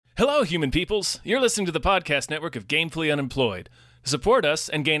Hello, human peoples. You're listening to the podcast network of Gamefully Unemployed. To support us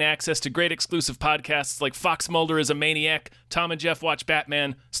and gain access to great exclusive podcasts like Fox Mulder is a Maniac, Tom and Jeff Watch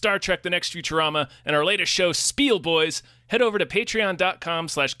Batman, Star Trek The Next Futurama, and our latest show, Spiel Boys, head over to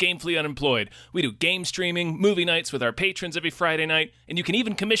patreon.com/gamefullyunemployed. We do game streaming, movie nights with our patrons every Friday night, and you can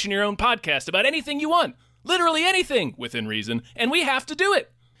even commission your own podcast about anything you want. Literally anything, within reason, and we have to do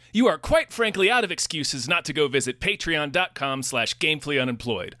it. You are quite frankly out of excuses not to go visit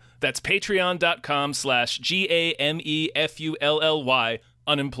patreon.com/gamefullyunemployed. That's patreon.com/GAMEFULLY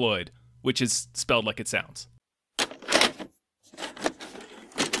unemployed, which is spelled like it sounds.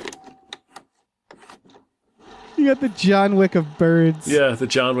 You got the John Wick of birds. Yeah, the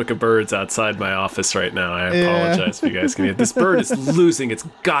John Wick of birds outside my office right now. I apologize if you guys can hear. This bird is losing its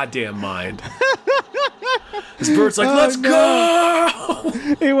goddamn mind. This bird's like, let's go!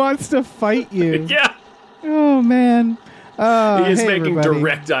 He wants to fight you. Yeah. Oh, man. He is making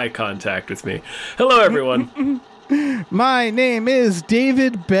direct eye contact with me. Hello, everyone. My name is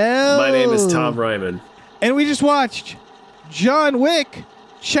David Bell. My name is Tom Ryman. And we just watched John Wick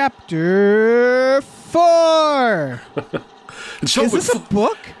Chapter 4. Is this a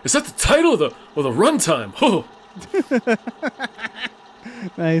book? Is that the title of the runtime? Oh.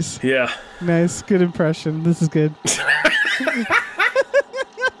 Nice. Yeah. Nice. Good impression. This is good.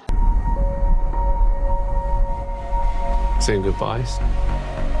 Saying goodbyes?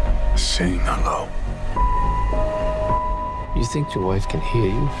 Saying hello. You think your wife can hear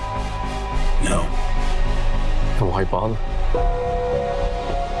you? No. And why bother?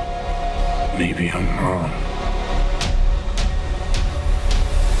 Maybe I'm wrong.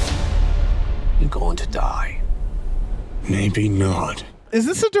 You're going to die. Maybe not. Is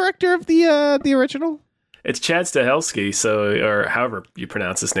this the director of the original? It's Chad Stahelski, or however you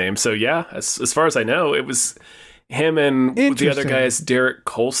pronounce his name. So yeah, as far as I know, it was him and the other guy is Derek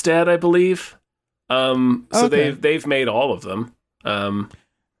Kolstad, I believe. So okay. they've made all of them.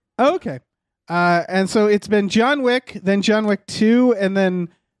 Okay. And so it's been John Wick, then John Wick 2, and then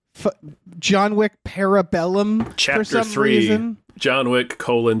John Wick Parabellum Chapter for some 3. reason. John Wick,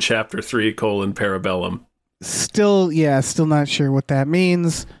 Chapter 3, Parabellum. Still not sure what that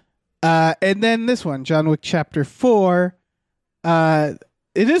means. And then this one, John Wick Chapter 4. It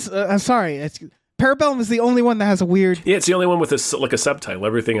is, sorry, Parabellum is the only one that has a weird... Yeah, it's the only one with a subtitle.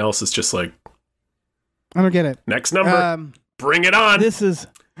 Everything else is just like... I don't get it. Next number. Bring it on. This is...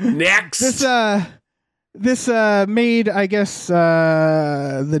 Next. This made, I guess,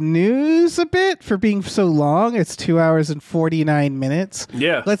 the news a bit for being so long. It's 2 hours and 49 minutes.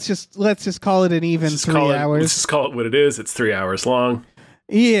 Yeah. Let's just call it an even 3 hours. Let's just call it what it is. It's 3 hours long.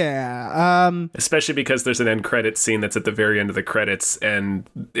 Yeah. Especially because there's an end credits scene that's at the very end of the credits, and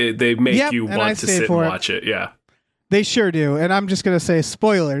they make you want to sit and watch it. Yeah. They sure do. And I'm just going to say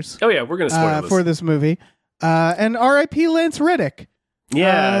spoilers. Oh, yeah. We're going to spoil this. For this movie. And R.I.P. Lance Reddick.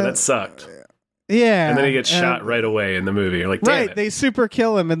 Yeah, that sucked. Yeah. And then he gets shot right away in the movie. You're like, damn it. They super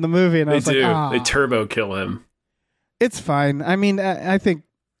kill him in the movie. And I was like, They turbo kill him. It's fine. I mean, I think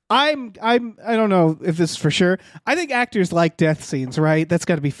I don't know if this is for sure. I think actors like death scenes, right? That's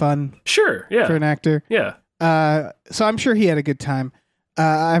got to be fun. Sure. Yeah. For an actor. Yeah. So I'm sure he had a good time.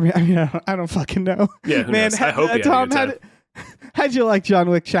 I mean, I don't fucking know. Yeah. Who knows? I hope he had Tom, a good time. How'd you like John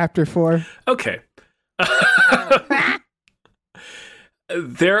Wick Chapter 4? Okay.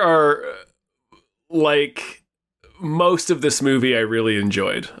 There are, like, most of this movie I really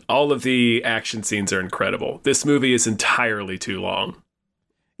enjoyed. All of the action scenes are incredible. This movie is entirely too long.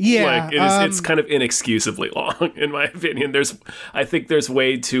 Yeah. Like, it's kind of inexcusably long, in my opinion. I think there's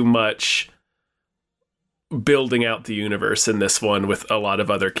way too much building out the universe in this one with a lot of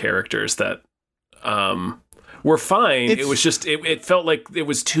other characters that were fine. It was just, it felt like it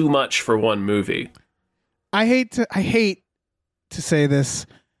was too much for one movie. I hate to say this.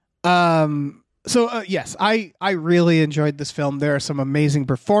 Yes, I really enjoyed this film. There are some amazing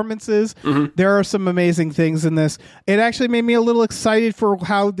performances. Mm-hmm. There are some amazing things in this. It actually made me a little excited for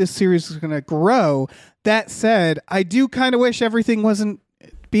how this series is going to grow. That said, I do kind of wish everything wasn't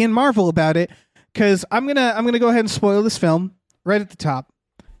being Marvel about it, because I'm gonna go ahead and spoil this film right at the top.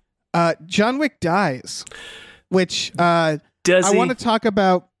 John Wick dies, which does I want to talk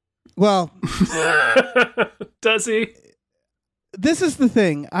about. Well, does he? This is the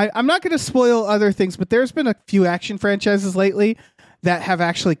thing. I'm not going to spoil other things, but there's been a few action franchises lately that have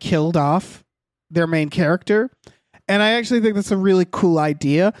actually killed off their main character. And I actually think that's a really cool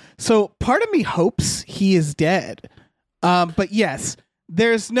idea. So part of me hopes he is dead. But yes,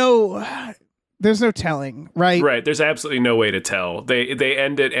 there's no there's no telling, right? Right. There's absolutely no way to tell. They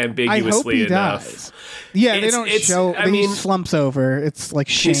end it I hope ambiguously he enough. dies. Yeah, they don't show. He slumps over. It's like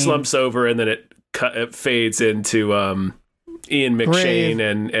Shane. He slumps over, and then it fades into Ian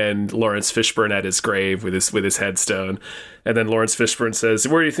McShane and Lawrence Fishburne at his grave with his headstone. And then Lawrence Fishburne says,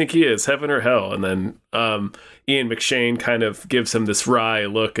 "Where do you think he is, heaven or hell?" And then Ian McShane kind of gives him this wry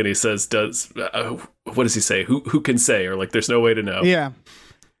look, and he says, what does he say? Who can say? Or like, there's no way to know. Yeah.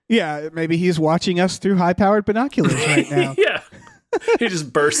 Yeah, maybe he's watching us through high-powered binoculars right now. Yeah. He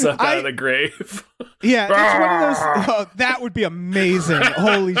just bursts up out of the grave. Yeah, it's one of those... Oh, that would be amazing.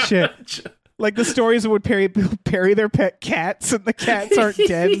 Holy shit. Like the stories that would bury their pet cats and the cats aren't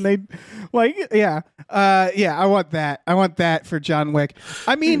dead and they I want that. I want that for John Wick.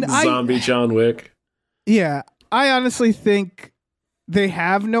 I mean, zombie John Wick. Yeah, I honestly think they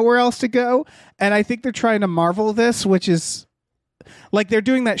have nowhere else to go, and I think they're trying to Marvel this, which is like they're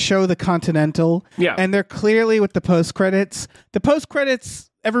doing that show, The Continental, and they're clearly with the post credits. The post credits,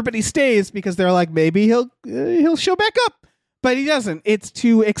 everybody stays because they're like, maybe he'll show back up. But he doesn't. It's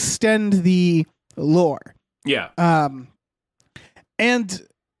to extend the lore. Yeah. And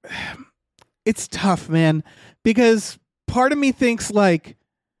it's tough, man, because part of me thinks like,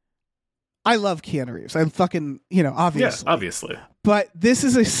 I love Keanu Reeves. I fucking, obviously. Yeah, obviously. But this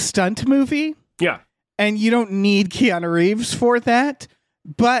is a stunt movie. Yeah. And you don't need Keanu Reeves for that.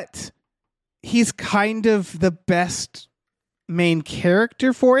 But he's kind of the best main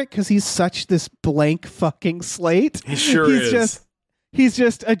character for it because he's such this blank fucking slate. He sure is. He's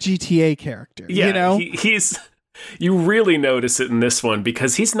just a GTA character. Yeah, he's. You really notice it in this one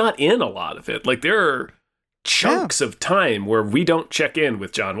because he's not in a lot of it. Like there are chunks of time where we don't check in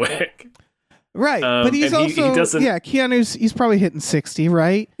with John Wick. Right, but he's also he doesn't. Yeah, he's probably hitting 60,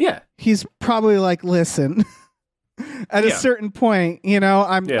 right? Yeah, he's probably like, listen. At a certain point,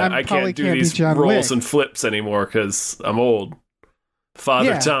 I probably can't do these John rolls Wick. and flips anymore because I'm old.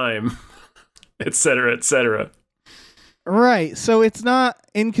 Father time, etc., etc. Right. So it's not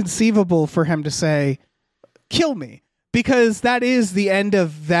inconceivable for him to say, "Kill me," because that is the end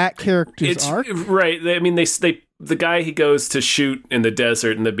of that character's arc. Right. I mean, the guy he goes to shoot in the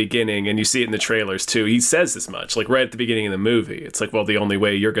desert in the beginning, and you see it in the trailers too. He says as much, like right at the beginning of the movie. It's like, well, the only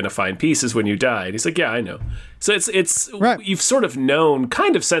way you're going to find peace is when you die. And he's like, yeah, I know. So it's right. You've sort of known,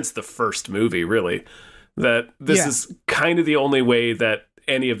 kind of since the first movie, really, that this is kind of the only way that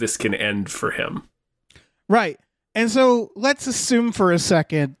any of this can end for him. Right. And so let's assume for a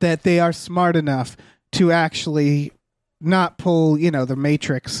second that they are smart enough to actually not pull, the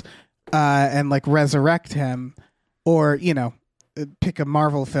Matrix and like resurrect him, or, pick a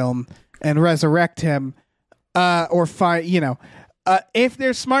Marvel film and resurrect him, or find, if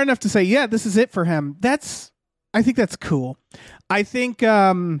they're smart enough to say, yeah, this is it for him, I think that's cool. I think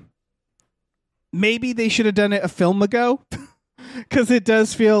maybe they should have done it a film ago. Because it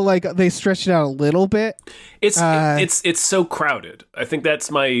does feel like they stretched it out a little bit. It's so crowded. I think that's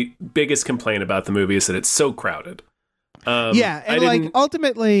my biggest complaint about the movie is that it's so crowded. And like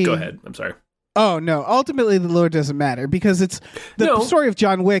ultimately, go ahead. I'm sorry. Oh no! Ultimately, the lore doesn't matter because it's the story of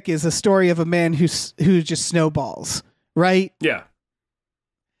John Wick is a story of a man who just snowballs, right? Yeah.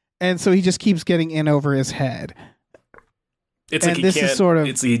 And so he just keeps getting in over his head. It's like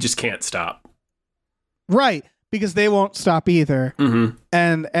he just can't stop. Right. Because they won't stop either, and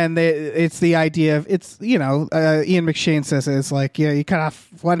it's the idea of Ian McShane says it's like you cut off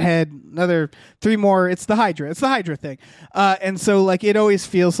one head, another 3 more. It's the Hydra thing, and so like it always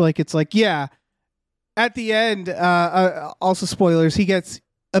feels like it's like at the end. Also spoilers, he gets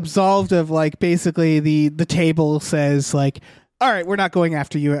absolved of like basically the table says like, all right, we're not going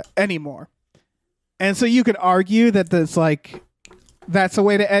after you anymore, and so you could argue that that's like. That's a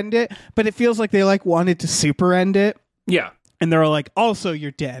way to end it, but it feels like they like wanted to super end it. Yeah. And they're like, also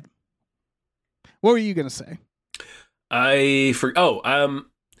you're dead. What were you going to say? I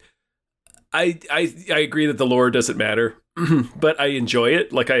agree that the lore doesn't matter, but I enjoy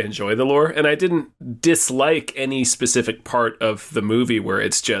it. Like I enjoy the lore, and I didn't dislike any specific part of the movie where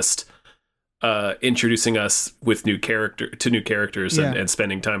it's just introducing us with new characters and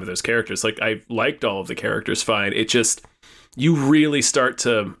spending time with those characters. Like I liked all of the characters fine. It just you really start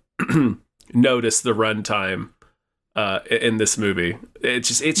to notice the runtime in this movie.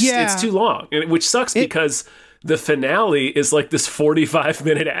 It's too long, which sucks because the finale is like this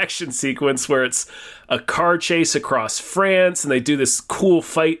 45-minute action sequence where it's a car chase across France and they do this cool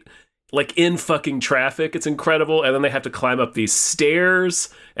fight like in fucking traffic. It's incredible. And then they have to climb up these stairs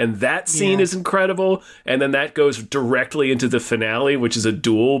and that scene is incredible. And then that goes directly into the finale, which is a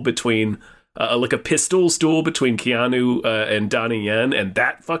duel between like a pistols duel between Keanu and Donnie Yen, and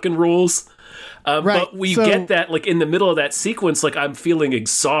that fucking rules. Right, But we so- get that, like, in the middle of that sequence, like, I'm feeling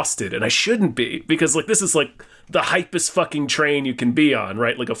exhausted, and I shouldn't be, because, like, this is, like, the hypest fucking train you can be on,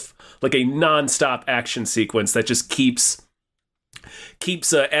 right? Like a non-stop action sequence that just keeps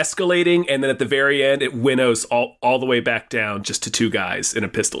escalating, and then at the very end, it winnows all the way back down just to two guys in a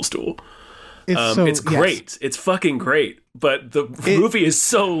pistol duel. It's great. Yes. It's fucking great. But the movie is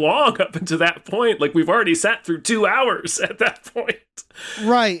so long up until that point. Like, we've already sat through 2 hours at that point.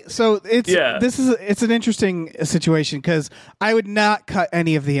 Right. So it's an interesting situation because I would not cut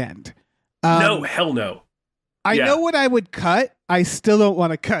any of the end. No, hell no. I know what I would cut. I still don't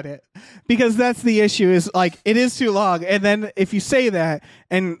want to cut it because that's the issue is like, it is too long. And then if you say that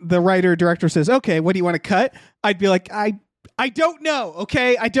and the writer or director says, okay, what do you want to cut? I'd be like, I don't know.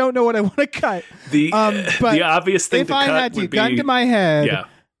 Okay. I don't know what I want to cut. But the obvious thing if I had to, gun to my head,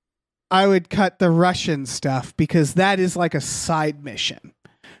 I would cut the Russian stuff because that is like a side mission.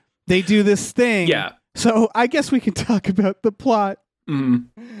 They do this thing. Yeah. So I guess we can talk about the plot.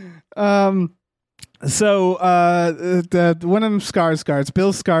 Mm-hmm. So the one of them Skarsgårds,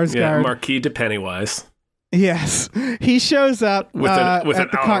 Bill Skarsgård, Marquis de Pennywise. Yes, he shows up with an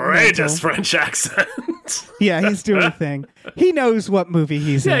outrageous Continental. French accent. Yeah, he's doing a thing. He knows what movie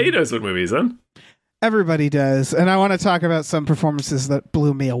he's in. Yeah, he knows what movie he's in. Everybody does, and I want to talk about some performances that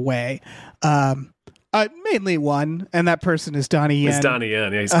blew me away. Mainly one, and that person is Donnie Yen. It's Donnie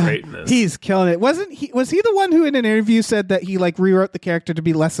Yen. Yeah, he's great in this. He's killing it. Was he the one who in an interview said that he like rewrote the character to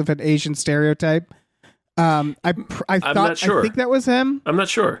be less of an Asian stereotype? I'm not sure. I think that was him. I'm not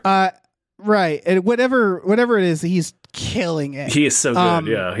sure. Right. And whatever it is, he's killing it. He is so good.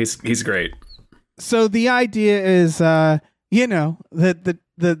 Yeah, he's great. So the idea is, that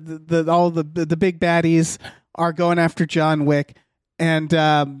all the big baddies are going after John Wick,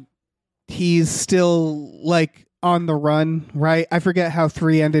 and he's still like on the run. Right. I forget how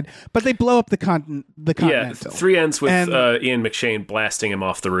 3 ended, but they blow up the Continental. Yeah, 3 ends with Ian McShane blasting him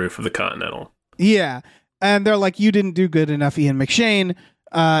off the roof of the Continental. Yeah. And they're like, you didn't do good enough, Ian McShane.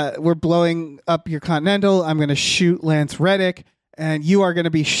 We're blowing up your Continental. I'm going to shoot Lance Reddick, and you are going to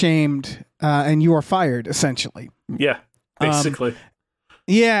be shamed, and you are fired, essentially. Yeah, basically.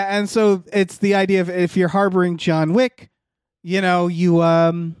 Yeah, and so it's the idea of if you're harboring John Wick, you're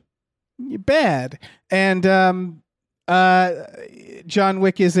bad. And John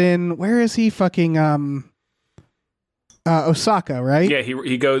Wick is in, where is he? Fucking Osaka, right? Yeah,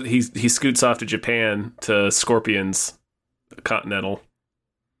 he scoots off to Japan to Scorpion's Continental.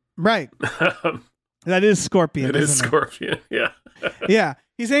 Right. That is Scorpion. It is Scorpion. Yeah. Yeah.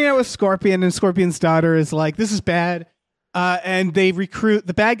 He's hanging out with Scorpion, and Scorpion's daughter is like, this is bad. And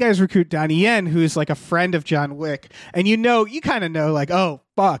the bad guys recruit Donnie Yen, who's like a friend of John Wick. And you kind of know, like, oh,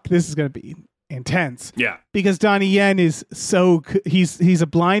 fuck, this is going to be intense. Yeah. Because Donnie Yen is he's a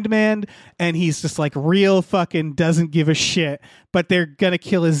blind man, and he's just like real fucking doesn't give a shit, but they're going to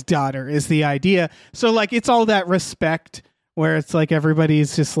kill his daughter is the idea. So like, it's all that respect where it's like,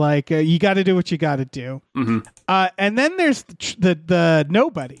 everybody's just like, you got to do what you got to do. Mm-hmm. And then there's the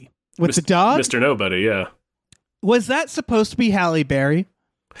nobody with the dog. Mr. Nobody. Yeah. Was that supposed to be Halle Berry?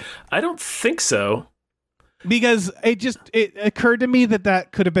 I don't think so. Because it occurred to me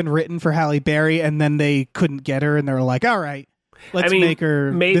that could have been written for Halle Berry, and then they couldn't get her, and they were like, all right, let's make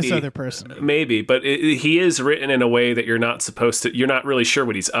her this other person. Maybe, but he is written in a way that you're not really sure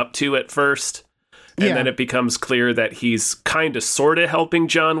what he's up to at first. And then it becomes clear that he's kind of sort of helping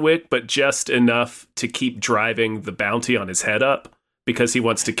John Wick, but just enough to keep driving the bounty on his head up because he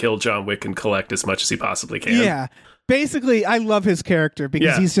wants to kill John Wick and collect as much as he possibly can. Yeah. Basically, I love his character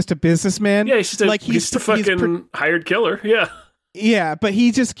because he's just a businessman. Yeah, he's just a fucking hired killer. Yeah. Yeah, but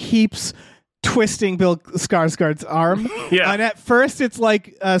he just keeps twisting Bill Skarsgård's arm. Yeah. And at first, it's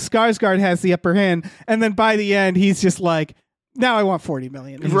like Skarsgård has the upper hand, and then by the end, he's just like, now I want 40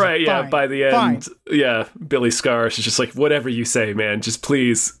 million. Right, like, yeah. By the end, Billy Skars is just like, whatever you say, man. Just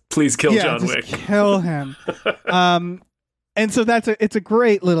please kill John Wick. Kill him. And so it's a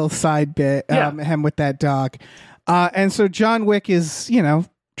great little side bit, him with that dog. And so John Wick is,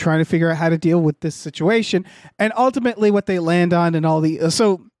 trying to figure out how to deal with this situation. And ultimately what they land on and all the...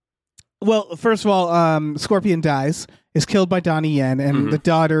 first of all, Scorpion dies, is killed by Donnie Yen, and the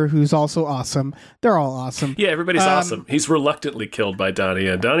daughter, who's also awesome. They're all awesome. Yeah, everybody's awesome. He's reluctantly killed by Donnie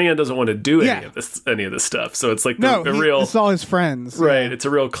Yen. Donnie Yen doesn't want to do any of this stuff. So it's like it's all his friends. Right. Yeah. It's a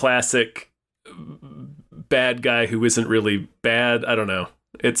real classic bad guy who isn't really bad. I don't know.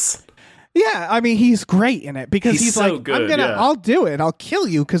 Yeah, I mean, he's great in it because he's so like, good, I'll do it. I'll kill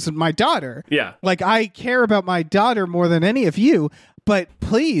you because of my daughter. Yeah. Like, I care about my daughter more than any of you, but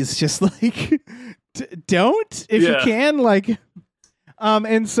please just like, don't, if you can, like,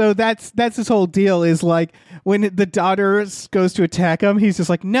 And so that's his whole deal is like when the daughter goes to attack him, he's just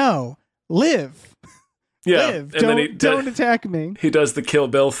like, no, live. Yeah, Live. and then Don't attack me. He does the Kill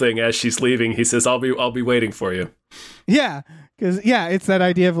Bill thing as she's leaving. He says, "I'll be waiting for you." Yeah, because it's that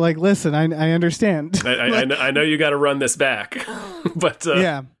idea of like, listen, I understand. I know you got to run this back, but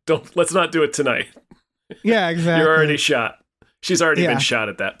let's not do it tonight. Yeah, exactly. You're already shot. She's already been shot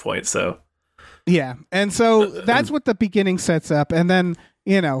at that point. So yeah, and so that's what the beginning sets up, and then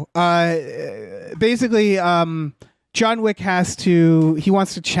basically, John Wick wants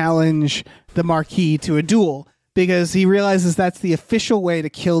to challenge the Marquis to a duel because he realizes that's the official way to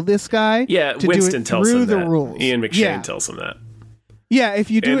kill this guy. Yeah, to Winston do it tells through him the that. rules. Ian McShane tells him that. Yeah,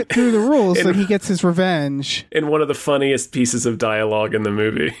 if you do it through the rules, then he gets his revenge. In one of the funniest pieces of dialogue in the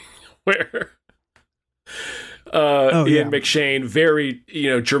movie, where Ian McShane very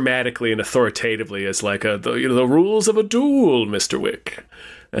dramatically and authoritatively is like the rules of a duel, Mr. Wick,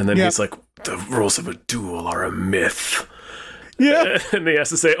 and then he's like, the rules of a duel are a myth. Yeah. And he has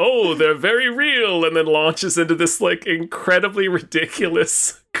to say, oh, they're very real, and then launches into this like incredibly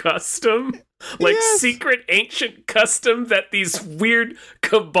ridiculous custom, like secret ancient custom that these weird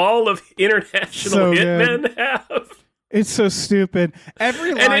cabal of international hitmen have. It's so stupid.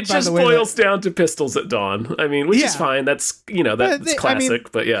 Every line, and it just boils down to pistols at dawn. I mean, which is fine. That's that's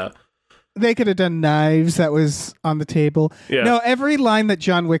classic. But yeah, they could have done knives. That was on the table. Yeah. No, every line that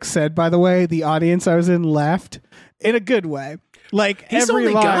John Wick said, by the way, the audience I was in laughed in a good way. Like he's every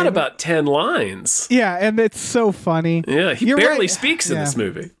only line, got about 10 lines. Yeah, and it's so funny. Yeah, he barely speaks in this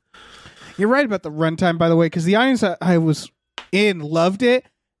movie. You're right about the runtime, by the way, because the audience I was in loved it.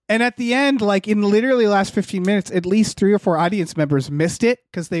 And at the end, like in literally the last 15 minutes, at least 3 or 4 audience members missed it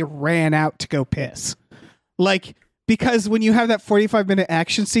because they ran out to go piss. Like, because when you have that 45-minute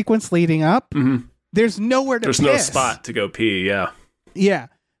action sequence leading up, there's nowhere to piss. There's no spot to go pee, yeah. Yeah.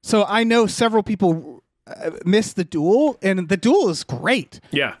 So I know several people missed the duel, and the duel is great.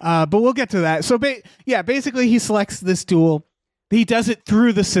 Yeah. But we'll get to that. So, basically he selects this duel. He does it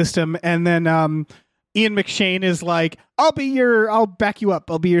through the system, and then Ian McShane is like, I'll back you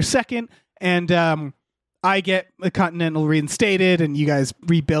up. I'll be your second. And I get the Continental reinstated and you guys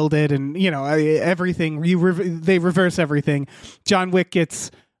rebuild it. And, everything, they reverse everything. John Wick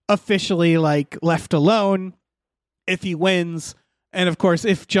gets officially like left alone if he wins. And of course,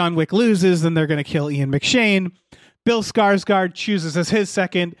 if John Wick loses, then they're going to kill Ian McShane. Bill Skarsgård chooses as his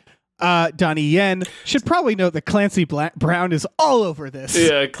second. Donnie Yen. Should probably note that Clancy Brown is all over this.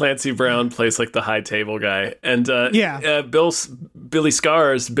 Yeah, Clancy Brown plays like the high table guy. And Billy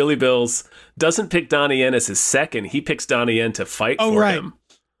Bills doesn't pick Donnie Yen as his second. He picks Donnie Yen to fight for him.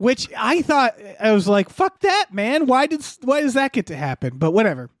 Which I thought, I was like, fuck that, man. Why does that get to happen? But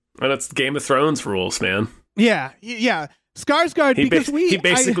whatever. And that's Game of Thrones rules, man. Yeah. Skarsgård, he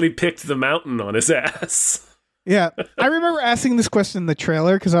basically picked the mountain on his ass. Yeah. I remember asking this question in the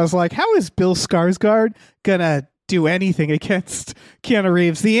trailer because I was like, how is Bill Skarsgård gonna do anything against Keanu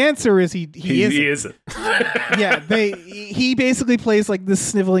Reeves? The answer is he isn't. He isn't. Yeah, he basically plays like this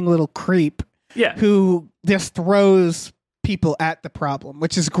sniveling little creep who just throws people at the problem,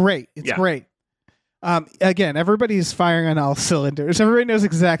 which is great. It's great. Again, everybody's firing on all cylinders. Everybody knows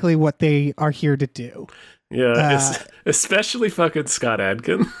exactly what they are here to do. Yeah, especially fucking Scott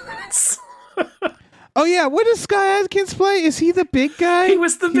Adkins. Oh yeah, what does Scott Adkins play? Is he the big guy? He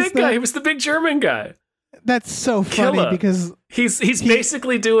was the big guy. He was the big German guy. That's so funny because he's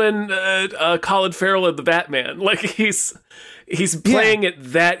basically doing Colin Farrell in the Batman. Like he's playing it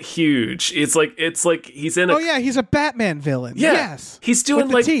that huge. It's like he's in a he's a Batman villain. Yeah. Yes, he's doing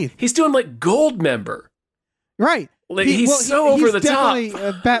like Goldmember. Right. Like he's over the top. He's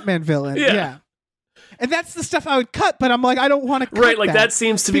definitely a Batman villain. Yeah. And that's the stuff I would cut, but I'm like, I don't want to cut right, like that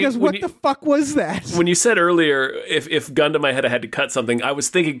seems to be... Because what the fuck was that? When you said earlier, if gun to my head I had to cut something, I was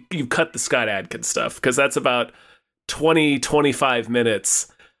thinking you cut the Scott Adkins stuff, because that's about 20-25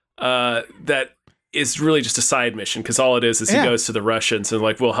 minutes that is really just a side mission, because all it is he goes to the Russians and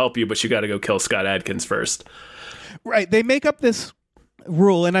like, we'll help you, but you got to go kill Scott Adkins first. Right, they make up this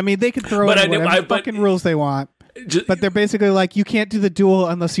rule, and I mean, they could throw in whatever fucking rules they want. But they're basically like, you can't do the duel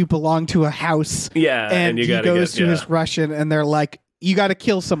unless you belong to a house. Yeah, and he goes to his Russian, and they're like, you got to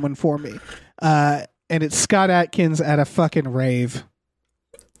kill someone for me. And it's Scott Adkins at a fucking rave.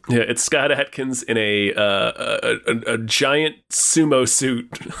 Yeah, it's Scott Adkins in a giant sumo suit.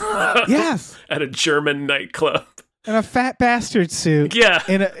 Yes, at a German nightclub. In a fat bastard suit. Yeah.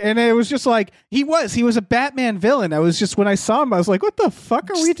 And it was just like, he was a Batman villain. I was just, when I saw him, I was like, what the fuck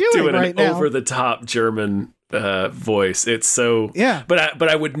are we doing right now? Over the top German voice. It's so, but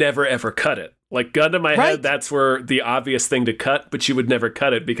I would never ever cut it. Like, gun to my Right. head, that's where the obvious thing to cut, but you would never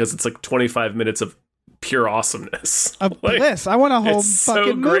cut it because it's like 25 minutes of pure awesomeness. Of Like, bliss. I want a whole it's so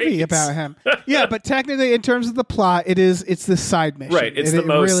fucking movie great. about him. Yeah, but technically, in terms of the plot, it's this side mission. Right. It's It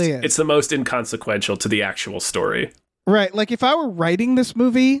really is. It's the most inconsequential to the actual story. Right. Like if I were writing this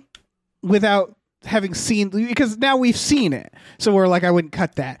movie without having seen, because now we've seen it, so we're like, I wouldn't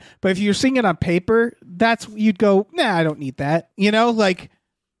cut that. But if you're seeing it on paper, you'd go, nah, I don't need that. You know, like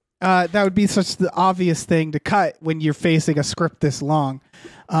that would be such the obvious thing to cut when you're facing a script this long.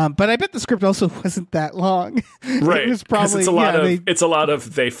 But I bet the script also wasn't that long. Right. It was probably it's a lot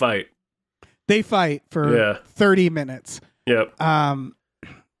of they fight. They fight for 30 minutes. Yep.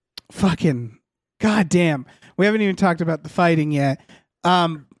 Fucking goddamn. We haven't even talked about the fighting yet.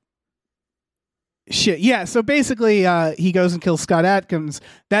 Shit. Yeah. So basically, he goes and kills Scott Adkins.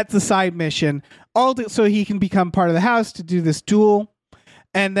 That's the side mission. So he can become part of the house to do this duel.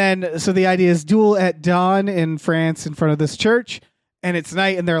 And then, so the idea is duel at dawn in France in front of this church. And it's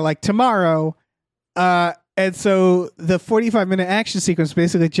night, and they're like, tomorrow. And so the 45-minute action sequence,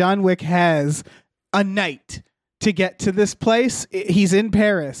 basically, John Wick has a night to get to this place. He's in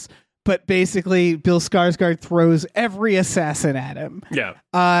Paris. But basically, Bill Skarsgård throws every assassin at him. Yeah.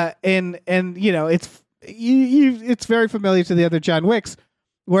 And you know, it's very familiar to the other John Wicks,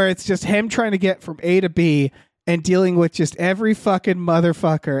 where it's just him trying to get from A to B and dealing with just every fucking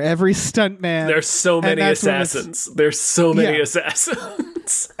motherfucker, every stuntman. There's so many assassins. There's so many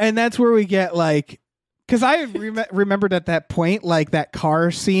assassins. And that's where we get like, because I remembered at that point, like that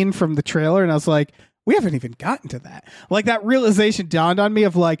car scene from the trailer, and I was like, we haven't even gotten to that. Like that realization dawned on me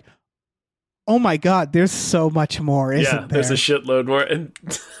of like, oh my God, there's so much more, isn't there? There's a shitload more. And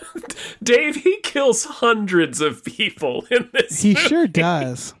Dave, he kills hundreds of people in this He movie. sure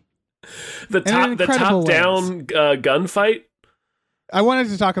does. The top-down gunfight. I wanted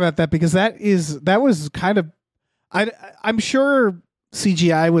to talk about that because that was kind of, I'm sure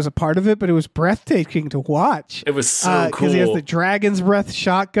CGI was a part of it, but it was breathtaking to watch. It was so cool. Because he has the dragon's breath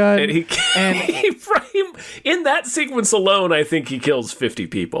shotgun. And in that sequence alone, I think he kills 50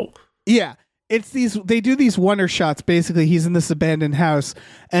 people. Yeah. They do these wonder shots. Basically, he's in this abandoned house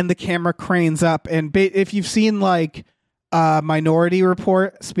and the camera cranes up. And if you've seen like Minority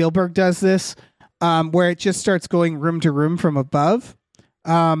Report, Spielberg does this, where it just starts going room to room from above.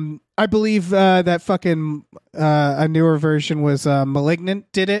 I believe that fucking a newer version was Malignant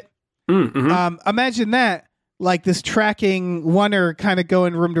did it. Mm-hmm. Imagine that, like this tracking wonder kind of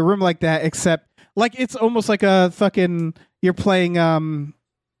going room to room like that, except like it's almost like a fucking you're playing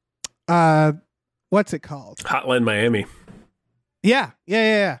what's it called? Hotline Miami. Yeah.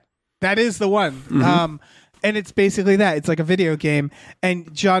 That is the one. Mm-hmm. And it's basically that. It's like a video game,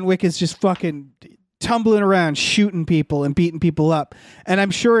 and John Wick is just fucking tumbling around, shooting people and beating people up. And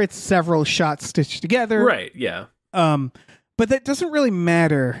I'm sure it's several shots stitched together. Right, yeah. But that doesn't really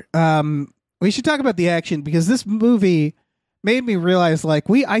matter. We should talk about the action because this movie made me realize like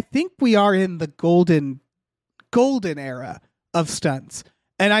I think we are in the golden era of stunts.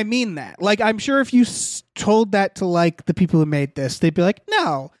 And I mean that. Like, I'm sure if you told that to like the people who made this, they'd be like,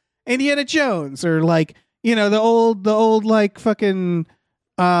 no, Indiana Jones, or like, you know, the old like fucking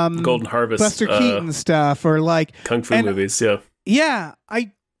Golden Harvest, Buster Keaton stuff, or like kung fu movies. Yeah,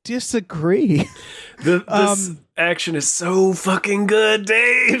 I disagree. This action is so fucking good,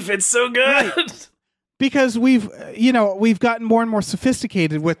 Dave. It's so good. Right. Because we've gotten more and more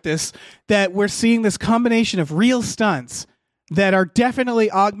sophisticated with this, that we're seeing this combination of real stunts that are definitely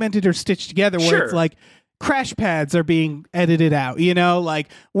augmented or stitched together, where it's like crash pads are being edited out, you know, like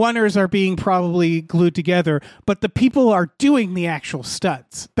wonders are being probably glued together, but the people are doing the actual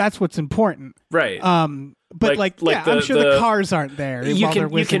stunts. That's what's important. Right. But I'm sure the cars aren't there. You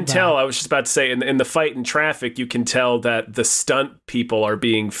can tell. I was just about to say, in the fight in traffic, you can tell that the stunt people are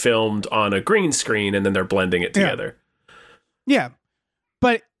being filmed on a green screen, and then they're blending it together. Yeah,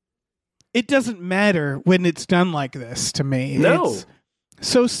 but it doesn't matter when it's done like this. To me, no, it's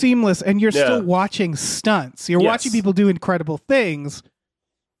so seamless, and you're still watching stunts. You're watching people do incredible things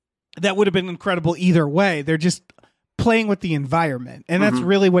that would have been incredible either way. They're just playing with the environment, and that's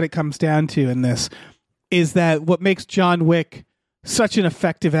really what it comes down to in this. Is that what makes John Wick such an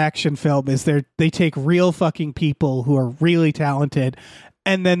effective action film? Is they take real fucking people who are really talented,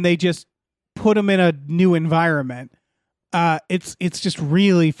 and then they just put them in a new environment. It's just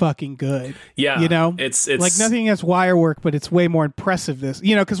really fucking good. Yeah, you know, it's like nothing against wire work, but it's way more impressive. This,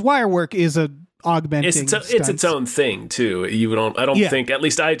 you know, because wire work is a augmenting. It's its own thing too. I don't think, at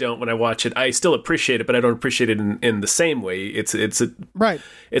least I don't when I watch it. I still appreciate it, but I don't appreciate it in the same way. It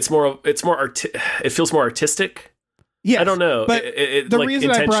feels more artistic. Yes, I don't know. But It the like reason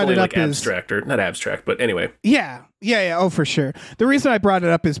I brought intentionally it like up is abstract or not abstract, but anyway. yeah. Oh, for sure. The reason I brought it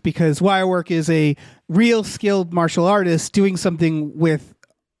up is because Wirework is a real skilled martial artist doing something with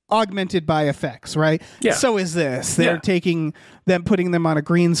augmented by effects, right? Yeah. So is this. They're taking them, putting them on a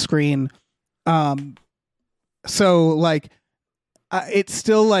green screen. So like, it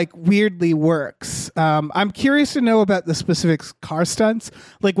still like weirdly works. I'm curious to know about the specific car stunts,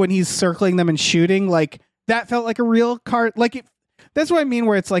 like when he's circling them and shooting. Like that felt like a real car. Like that's what I mean.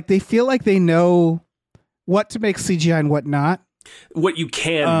 Where it's like they feel like they know what to make CGI and what not. What you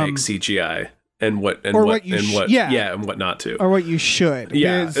can make CGI and what and what not to, or what you should.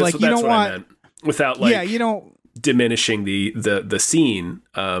 Yeah, it's like you don't want I meant. Without like you don't diminishing the scene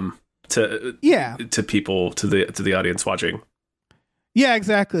to people to the audience watching. Yeah,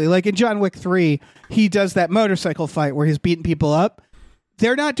 exactly. Like in John Wick 3, he does that motorcycle fight where he's beating people up.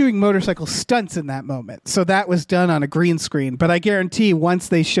 They're not doing motorcycle stunts in that moment. So that was done on a green screen. But I guarantee once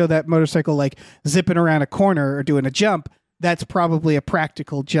they show that motorcycle like zipping around a corner or doing a jump, that's probably a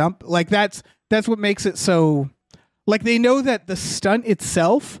practical jump. Like that's what makes it so like they know that the stunt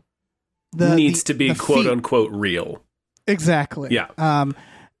itself needs to be the quote feat. unquote real. Exactly. Yeah.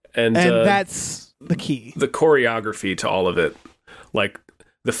 And that's the key. The choreography to all of it. Like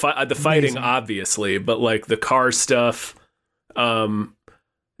the fighting, obviously, but like the car stuff, and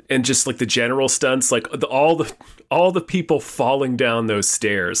just like the general stunts, like all the people falling down those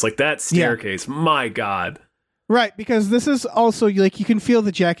stairs, like that staircase. Yeah. My God, right? Because this is also like you can feel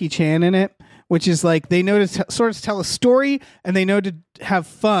the Jackie Chan in it, which is like they know to sort of tell a story, and they know to have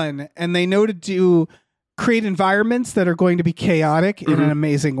fun, and they know to create environments that are going to be chaotic in an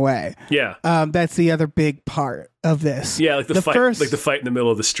amazing way. Yeah. That's the other big part of this. Yeah, like the fight, like the fight in the middle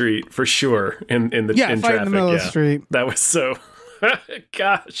of the street for sure. In fight traffic. In the middle of the street. That was so.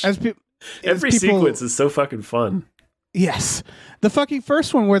 Gosh. Every people, sequence is so fucking fun. Yes, the fucking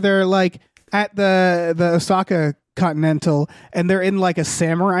first one where they're like at the Osaka Continental and they're in like a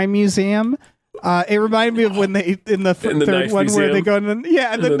samurai museum. It reminded me of when they in the third one where they go in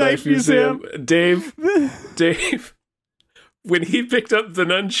the knife museum. Dave, when he picked up the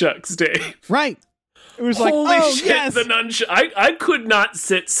nunchucks, Dave. Right. It was like, holy oh, shit, yes. the nunchucks. I could not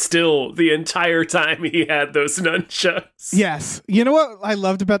sit still the entire time he had those nunchucks. Yes. You know what I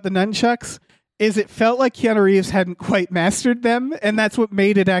loved about the nunchucks? Is it felt like Keanu Reeves hadn't quite mastered them, and that's what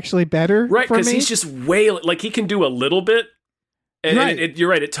made it actually better. Right, because he's just wailing. Like, he can do a little bit. And, right. and you're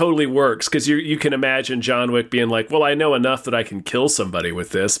right, it totally works, because you can imagine John Wick being like, well, I know enough that I can kill somebody with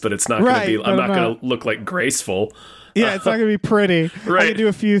this, but it's not going to be, I'm not going to look like graceful. Yeah, it's not going to be pretty. Right. I can do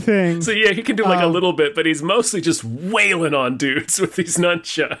a few things. So yeah, he can do like a little bit, but he's mostly just wailing on dudes with these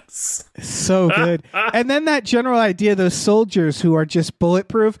nunchucks. So good. And then that general idea, those soldiers who are just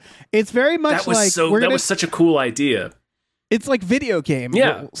bulletproof, it's very much that was such a cool idea. It's like video game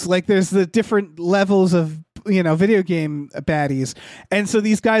rules. Like there's the different levels of video game baddies, and so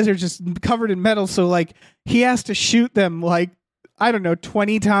these guys are just covered in metal, so like he has to shoot them like I don't know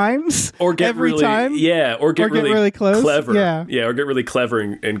 20 times or get every really, time or get really close, clever, yeah, or get really clever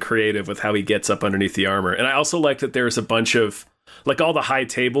and creative with how he gets up underneath the armor. And I also like that there's a bunch of like all the high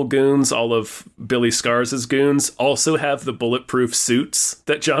table goons, all of Billy Skars's goons also have the bulletproof suits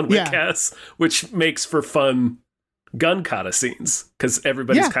that John Wick has, which makes for fun gun kata scenes because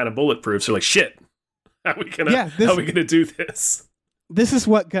everybody's kind of bulletproof. So like shit. How are we gonna do this? This is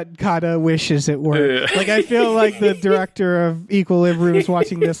what Kata wishes it were. Like I feel like the director of Equilibrium is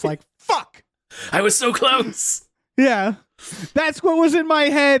watching this like, fuck. I was so close. Yeah. That's what was in my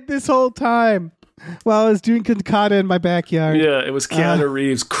head this whole time while I was doing Kata in my backyard. Yeah, it was Keanu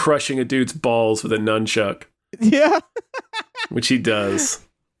Reeves crushing a dude's balls with a nunchuck. Yeah. Which he does.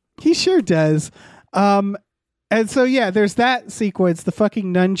 He sure does. And so, yeah, there's that sequence, the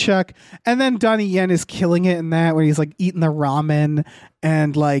fucking nunchuck. And then Donnie Yen is killing it in that when he's like eating the ramen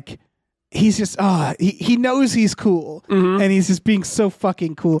and like he's just, he knows he's cool and he's just being so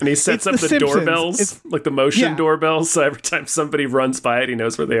fucking cool. And he sets up the doorbells, like the motion doorbells. So every time somebody runs by it, he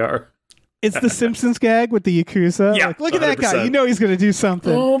knows where they are. It's the Simpsons gag with the Yakuza. Yeah, like, look 100%. at that guy. You know he's going to do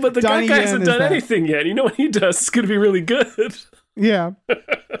something. Oh, but the guy hasn't done anything yet. You know what he does? It's going to be really good. Yeah.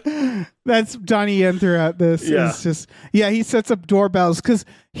 That's Donnie Yen throughout this. Yeah. It's just, he sets up doorbells because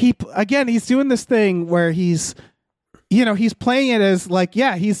he's doing this thing where he's playing it as like,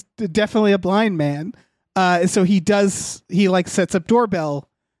 he's definitely a blind man. So he like sets up doorbell,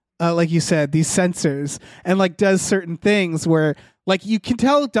 like you said, these sensors and like does certain things where like you can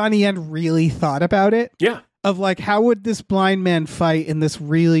tell Donnie Yen really thought about it. Yeah. Of like, how would this blind man fight in this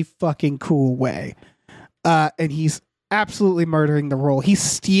really fucking cool way? And he's absolutely murdering the role. He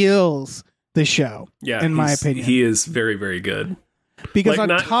steals the show. Yeah, in my opinion, he is very, very good. Because on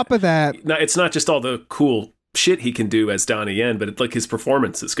top of that, it's not just all the cool shit he can do as Donnie Yen, but like his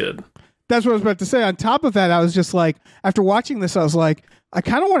performance is good. That's what I was about to say. On top of that, I was just like, after watching this, I was like, I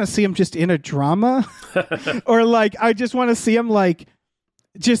kind of want to see him just in a drama, or like, I just want to see him like,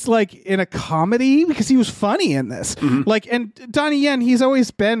 just like in a comedy, because he was funny in this. Mm-hmm. Like, and Donnie Yen, he's always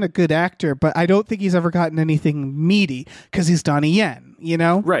been a good actor, but I don't think he's ever gotten anything meaty because he's Donnie Yen, you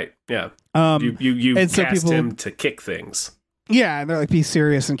know? Right. Yeah. You cast him to kick things. Yeah, and they're like, be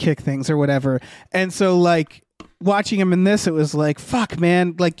serious and kick things or whatever. And so like watching him in this, it was like, fuck,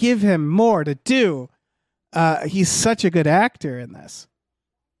 man, like give him more to do. He's such a good actor in this.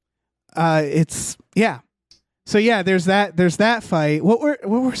 It's yeah. So yeah, there's that fight. What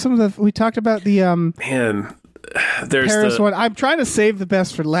were some of the, we talked about the man, there's Paris one. I'm trying to save the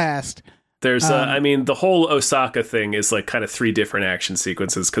best for last. There's I mean, the whole Osaka thing is like kind of 3 different action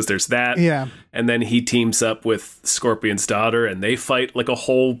sequences, because there's that, yeah, and then he teams up with Scorpion's daughter and they fight like a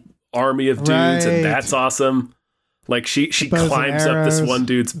whole army of dudes, and that's awesome. Like she climbs up this one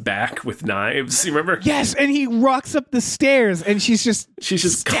dude's back with knives. You remember? Yes, and he rocks up the stairs, and she's just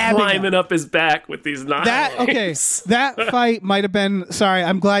climbing up his back with these knives. That fight might have been. Sorry,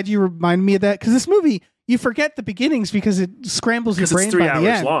 I'm glad you reminded me of that, because this movie, you forget the beginnings because it scrambles your brain. It's 3 by the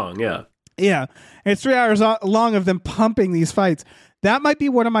hours end. long. Yeah, yeah, and it's 3 hours long of them pumping these fights. That might be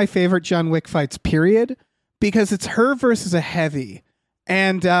one of my favorite John Wick fights. Period, because it's her versus a heavy.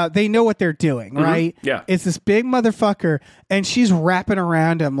 And they know what they're doing, right? Yeah. It's this big motherfucker, and she's wrapping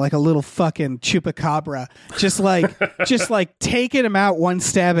around him like a little fucking chupacabra, just like taking him out one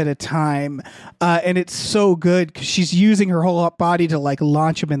stab at a time. And it's so good because she's using her whole body to like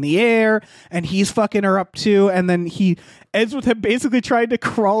launch him in the air, and he's fucking her up too. And then he ends with him basically trying to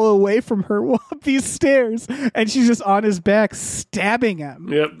crawl away from her up these stairs, and she's just on his back stabbing him.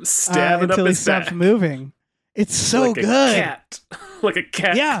 Yep, stabbing until up he his stops back. moving. It's so like good. Like a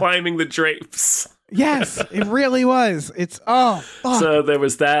cat climbing the drapes. Yes, it really was. It's fuck. So there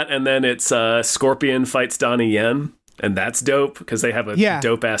was that, and then it's Scorpion fights Donnie Yen, and that's dope because they have a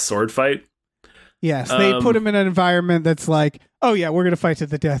dope ass sword fight. Yes, they put him in an environment that's like, oh yeah, we're gonna fight to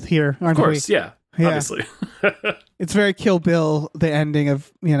the death here, aren't we? Of course, yeah. Obviously. It's very Kill Bill, the ending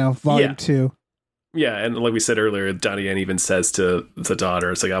of Volume 2. Yeah, and like we said earlier, Donnie Yen even says to the daughter,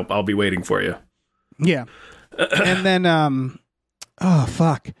 "It's like I'll be waiting for you." Yeah. And then oh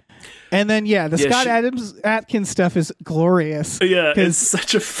fuck. And then the Scott Atkins stuff is glorious. Yeah, it's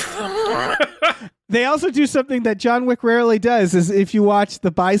such a They also do something that John Wick rarely does, is if you watch,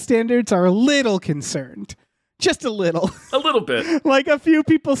 the bystanders are a little concerned. Just a little. A little bit. Like a few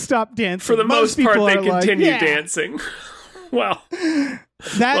people stop dancing. For the most part, they continue dancing. Wow.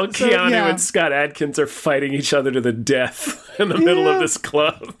 While Keanu and Scott Adkins are fighting each other to the death in the middle of this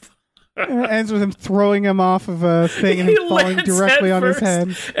club. It ends with him throwing him off of a thing and him falling directly on his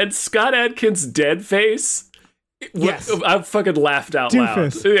head. And Scott Adkins' dead face. Yes. I fucking laughed out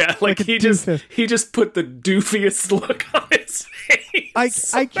doofus. Loud. Yeah, like he just put the doofiest look on his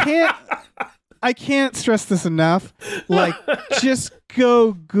face. I can't stress this enough. Like, just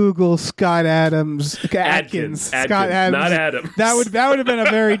go Google Scott Atkins. Scott Adams. Not Adams. That would have been a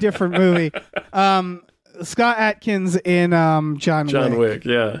very different movie. Scott Adkins in John Wick.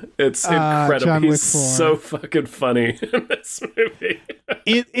 Yeah, it's incredible. He's so fucking funny in this movie.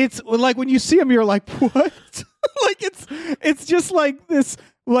 It's like when you see him, you're like, what? Like it's just like this.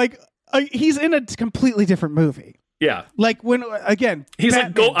 Like he's in a completely different movie. Yeah, like when again, he's Batman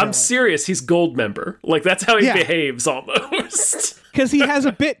like gold. I'm serious. He's gold member. Like that's how he behaves almost. Because he has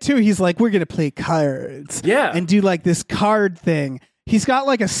a bit too. He's like, we're gonna play cards. Yeah, and do like this card thing. He's got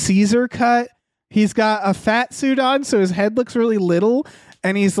like a Caesar cut. He's got a fat suit on, so his head looks really little,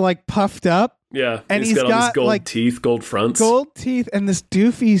 and he's like puffed up. Yeah, and he's got all these gold like, teeth, gold fronts, and this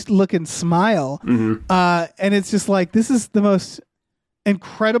doofy looking smile. Mm-hmm. And it's just like, this is the most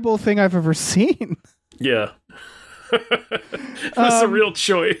incredible thing I've ever seen. Yeah, that's a real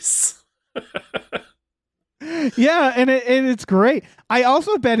choice. Yeah, and it's great. I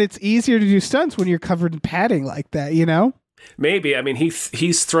also bet it's easier to do stunts when you're covered in padding like that. You know. Maybe. I mean,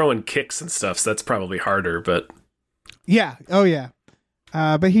 he's throwing kicks and stuff, so that's probably harder, but... Yeah. Oh, yeah.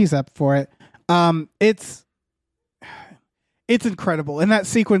 But he's up for it. It's incredible. And that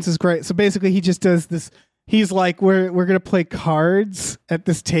sequence is great. So basically, he just does this... He's like, we're going to play cards at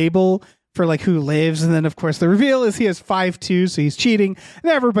this table for, like, who lives. And then, of course, the reveal is he has 5-2, so he's cheating.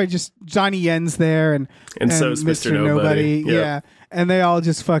 And everybody just... Johnny Yen's there, and so's Mr. Nobody. Yep. Yeah. And they all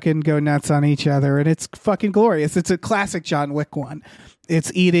just fucking go nuts on each other. And it's fucking glorious. It's a classic John Wick one.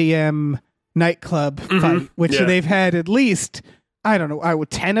 It's EDM nightclub fight, which they've had at least, I don't know,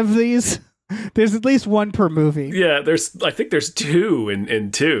 10 of these. There's at least one per movie. Yeah, I think there's two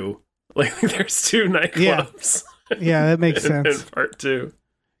in two. Like there's two nightclubs. Yeah, that makes in sense. part two.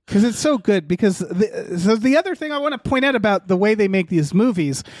 Because it's so good. Because the other thing I want to point out about the way they make these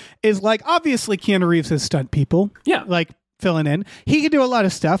movies is, like, obviously Keanu Reeves has stunt people. Yeah. Like, filling in. He can do a lot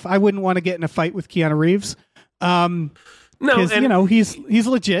of stuff. I wouldn't want to get in a fight with Keanu Reeves. No, because, you know, he's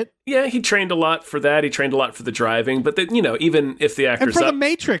legit. Yeah, he trained a lot for that. He trained a lot for the driving. But, then, you know, even if the actor's and for the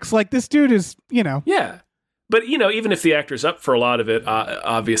Matrix, like, this dude is, you know. Yeah. But, you know, even if the actor's up for a lot of it,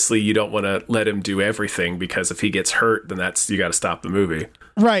 obviously you don't want to let him do everything, because if he gets hurt, then you got to stop the movie.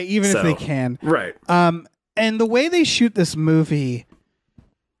 Right, even if they can. Right. And the way they shoot this movie,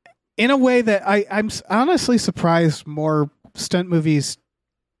 in a way that I'm honestly surprised more stunt movies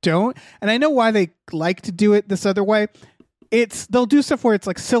don't. And I know why they like to do it this other way. They'll do stuff where it's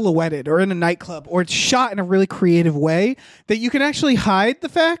like silhouetted or in a nightclub, or it's shot in a really creative way that you can actually hide the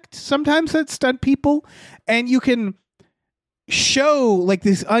fact sometimes that stunt people, and you can show like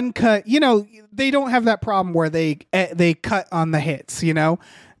this uncut, you know, they don't have that problem where they cut on the hits, you know,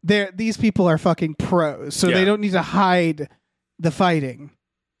 these people are fucking pros. So they don't need to hide the fighting.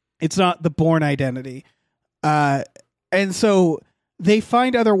 It's not the Bourne identity. And so they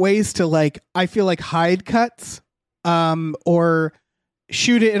find other ways to, like, I feel like, hide cuts. Or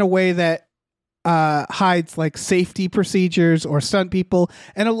shoot it in a way that hides like safety procedures or stunt people,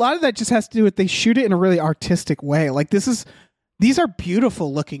 and a lot of that just has to do with they shoot it in a really artistic way. Like these are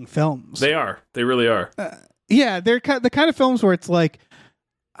beautiful looking films. They are. They really are. Yeah, they're the kind of films where it's like,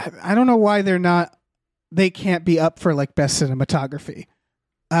 I don't know why they can't be up for like best cinematography.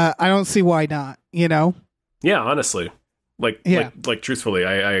 I don't see why not. You know? Yeah, honestly, like truthfully,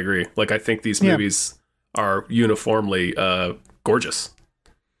 I agree. Like I think these movies are uniformly gorgeous.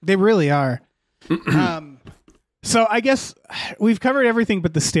 They really are. So I guess we've covered everything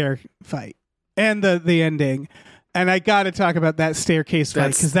but the stair fight and the ending. And I got to talk about that staircase fight,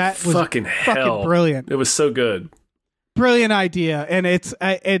 because that was fucking brilliant. It was so good. Brilliant idea. And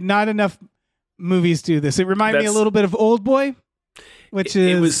and not enough movies do this. It reminded me a little bit of Old Boy, which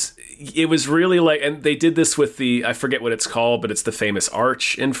it was really like, and they did this with I forget what it's called, but it's the famous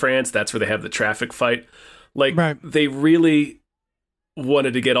arch in France. That's where they have the traffic fight. Like, They really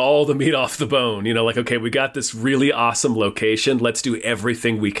wanted to get all the meat off the bone. You know, like, okay, we got this really awesome location. Let's do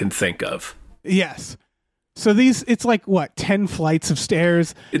everything we can think of. Yes. So it's like, what, 10 flights of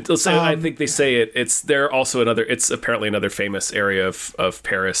stairs? I think they say it's apparently another famous area of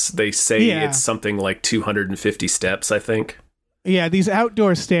Paris. They say it's something like 250 steps, I think. Yeah, these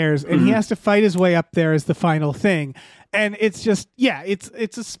outdoor stairs, and he has to fight his way up there as the final thing. And it's just,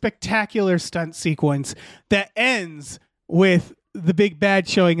 it's a spectacular stunt sequence that ends with the big bad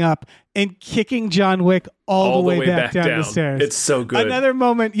showing up and kicking John Wick all the way back down the stairs. It's so good. Another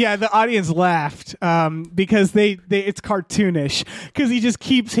moment, the audience laughed because it's cartoonish, because he just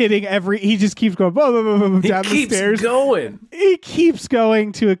keeps hitting he just keeps going boom, boom, boom, boom, down the stairs. He keeps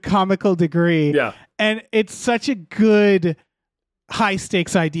going to a comical degree. Yeah. And it's such a good high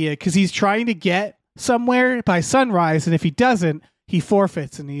stakes idea, because he's trying to get somewhere by sunrise, and if he doesn't, he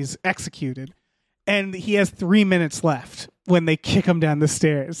forfeits and he's executed. And he has 3 minutes left when they kick him down the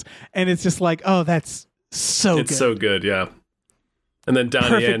stairs, and it's just like, oh, that's so good. It's so good, yeah. And then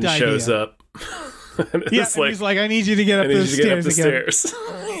Donnie Yen shows up. And he's like, I need you to get up the stairs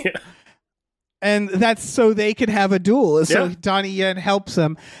again. Yeah. And that's so they could have a duel. So Donnie Yen helps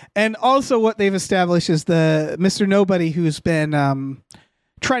him. And also what they've established is the Mr. Nobody, who's been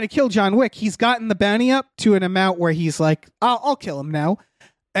trying to kill John Wick. He's gotten the bounty up to an amount where he's like, I'll kill him now.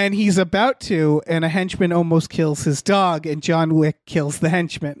 And he's about to, and a henchman almost kills his dog, and John Wick kills the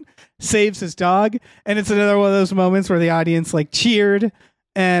henchman, saves his dog. And it's another one of those moments where the audience like cheered.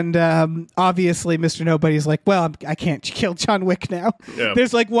 And obviously Mr. Nobody's like, well, I can't kill John Wick now. Yeah.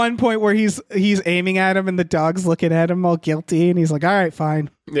 There's like one point where he's aiming at him and the dog's looking at him all guilty, and he's like, all right, fine.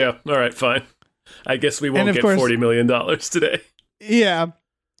 Yeah, all right, fine. I guess we won't get $40 million today. Yeah.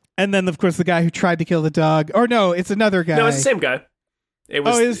 And then, of course, the guy who tried to kill the dog. Or no, it's another guy. No, it's the same guy. It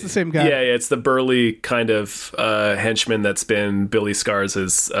is the same guy. Yeah, it's the burly kind of henchman that's been Billy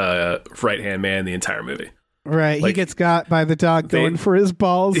Skars's right-hand man the entire movie. Right, he gets got by the dog going for his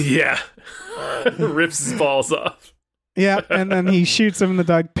balls. Yeah. Rips his balls off. Yeah, and then he shoots him and the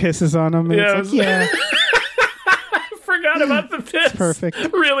dog pisses on him. And it's like, I forgot about the piss. It's perfect.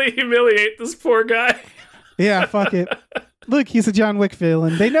 Really humiliate this poor guy. Yeah, fuck it. Look, he's a John Wick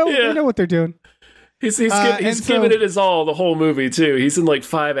villain. They know what they're doing. He's giving it his all the whole movie, too. He's in like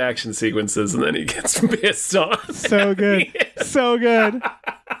 5 action sequences, and then he gets pissed on. So good. So good.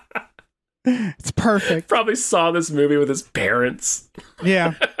 It's perfect. Probably saw this movie with his parents.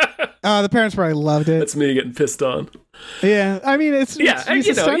 Yeah. The parents probably loved it. That's me getting pissed on. Yeah, I mean, he's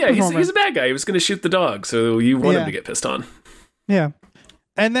a bad guy. He was going to shoot the dog, so you want him to get pissed on. Yeah.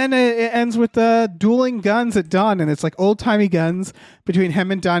 And then it ends with dueling guns at dawn, and it's like old-timey guns between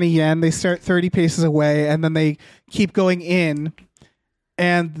him and Donnie Yen. They start 30 paces away, and then they keep going in.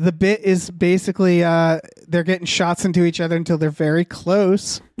 And the bit is basically they're getting shots into each other until they're very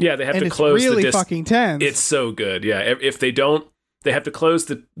close. Yeah, they have to close really the distance. Fucking tense. It's so good. Yeah, if they don't, they have to close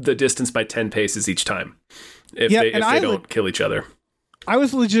the distance by 10 paces each time. If they don't kill each other. I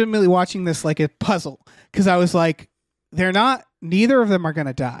was legitimately watching this like a puzzle because I was like, neither of them are going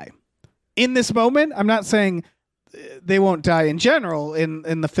to die. In this moment, I'm not saying they won't die in general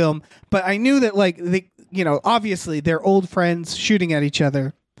in the film, but I knew that like obviously they're old friends shooting at each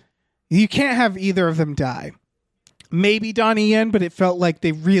other. You can't have either of them die. Maybe Donnie Yen, but it felt like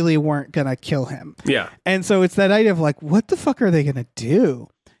they really weren't going to kill him. Yeah. And so it's that idea of like, what the fuck are they going to do?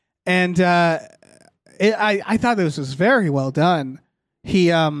 And I thought this was very well done.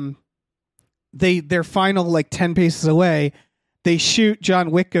 Their final like 10 paces away, they shoot,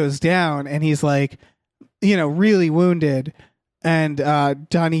 John Wick goes down, and he's like, really wounded, and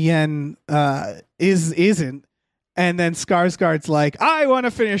Donnie Yen isn't. And then Skarsgård's like, I want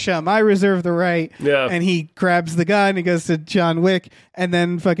to finish him. I reserve the right. Yeah. And he grabs the gun. He goes to John Wick. And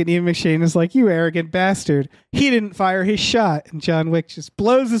then fucking Ian McShane is like, you arrogant bastard. He didn't fire his shot. And John Wick just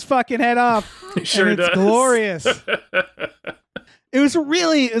blows his fucking head off. He sure does. It's glorious. That was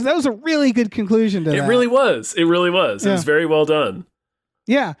a really good conclusion to that. It really was. Yeah. It was very well done.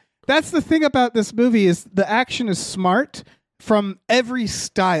 Yeah. That's the thing about this movie is the action is smart from every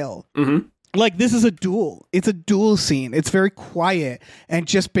style. Mm-hmm. Like, this is a duel. It's a duel scene. It's very quiet and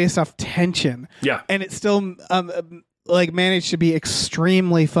just based off tension. Yeah. And it still managed to be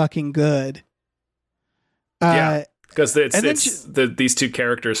extremely fucking good. Yeah. Because these two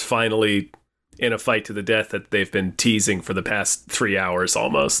characters finally in a fight to the death that they've been teasing for the past 3 hours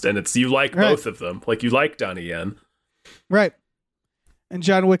almost. And you like both of them. Like, you like Donnie Yen. Right. And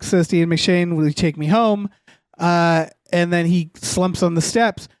John Wick says to Ian McShane, will you take me home? And then he slumps on the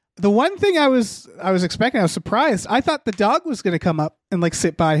steps. The one thing I was expecting, I was surprised. I thought the dog was going to come up and like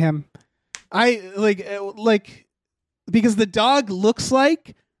sit by him. Because the dog looks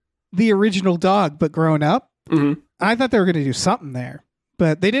like the original dog, but grown up. Mm-hmm. I thought they were going to do something there,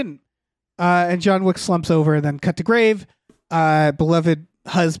 but they didn't. And John Wick slumps over and then cut to grave. Beloved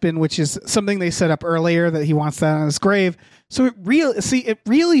husband, which is something they set up earlier that he wants that on his grave. So it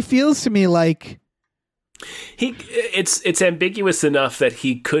really feels to me like it's ambiguous enough that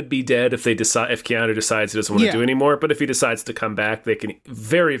he could be dead if Keanu decides he doesn't want to do anymore. But if he decides to come back, they can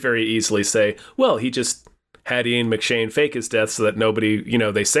very, very easily say, well, he just had Ian McShane fake his death so that nobody,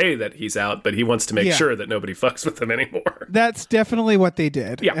 they say that he's out, but he wants to make sure that nobody fucks with him anymore. That's definitely what they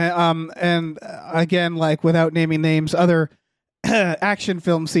did. Yeah. And again, like without naming names, other action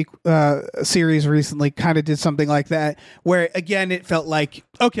film series recently kind of did something like that, where again it felt like,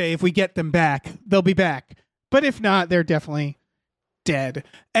 okay, if we get them back, they'll be back, but if not, they're definitely dead.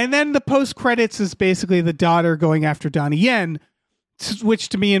 And then the post credits is basically the daughter going after Donnie Yen, which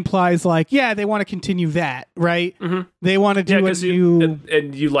to me implies like, they want to continue that, right? Mm-hmm. They want to do a new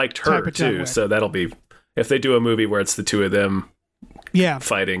and you liked her too, so that'll be, if they do a movie where it's the two of them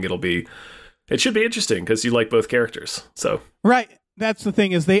fighting, it should be interesting because you like both characters. So right, that's the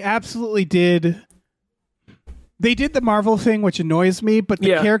thing is they absolutely did. They did the Marvel thing, which annoys me, but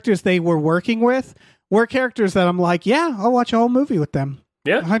the characters they were working with were characters that I'm like, I'll watch a whole movie with them.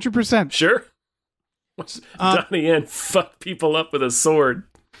 Yeah, 100%. Sure. Donnie Yen fuck people up with a sword.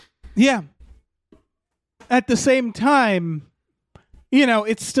 Yeah. At the same time,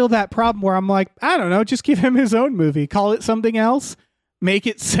 it's still that problem where I'm like, I don't know, just give him his own movie, call it something else, make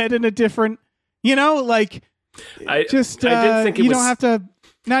it set in a different. I did think you don't have to.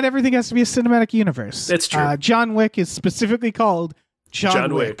 Not everything has to be a cinematic universe. That's true. John Wick is specifically called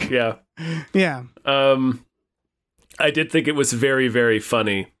John Wick. Yeah, yeah. I did think it was very, very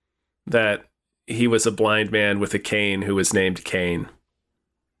funny that he was a blind man with a cane who was named Kane.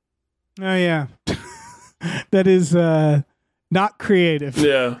 Oh yeah, that is not creative.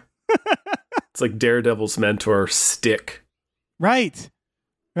 Yeah, it's like Daredevil's mentor, Stick. Right.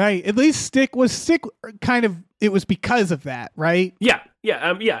 Right. At least Stick kind of, it was because of that, right? Yeah.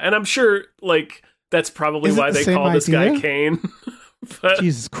 Yeah. And I'm sure like that's probably why they call this guy Kane. But,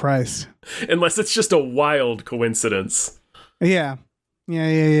 Jesus Christ. Unless it's just a wild coincidence. Yeah.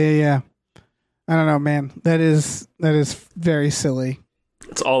 Yeah. I don't know, man. That is very silly.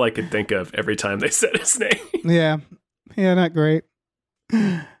 It's all I could think of every time they said his name. Yeah. Yeah, not great.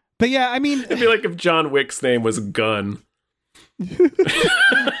 But yeah, I mean, it'd be like if John Wick's name was Gunn.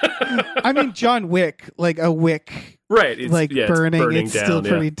 I mean, John Wick, like a wick, right? It's, like yeah, burning. It's It's down, still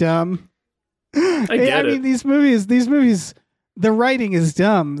pretty dumb. I mean, these movies, the writing is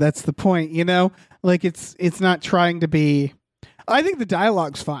dumb. That's the point, you know. Like it's not trying to be. I think the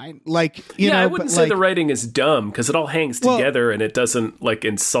dialogue's fine. Like, you know, I wouldn't say the writing is dumb because it all hangs together and it doesn't like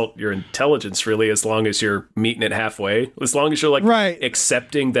insult your intelligence really, as long as you're meeting it halfway. As long as you're like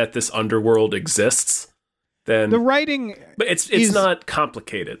accepting that this underworld exists, then the writing. But it's not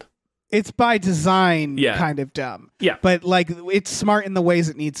complicated. It's by design kind of dumb. Yeah. But like it's smart in the ways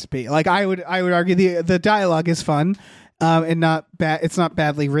it needs to be. Like I would argue the dialogue is fun and not bad. It's not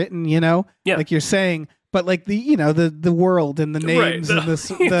badly written, you know? Yeah. Like you're saying. But like the world and the names and the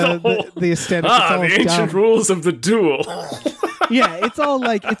aesthetic. The ancient rules of the duel. Yeah, it's all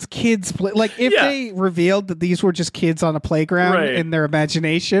like it's kids. Like if they revealed that these were just kids on a playground in their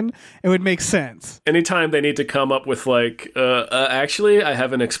imagination, it would make sense. Anytime they need to come up with like, actually, I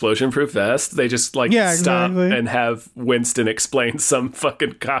have an explosion-proof vest. They just like stop and have Winston explain some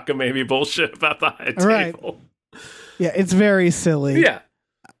fucking cockamamie bullshit about the high table. Yeah, it's very silly. Yeah.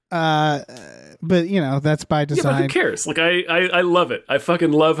 But you know that's by design. Yeah, but who cares? Like I love it. I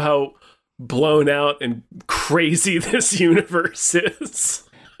fucking love how blown out and crazy this universe is.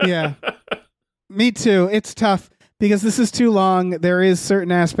 Yeah, me too. It's tough because this is too long. There is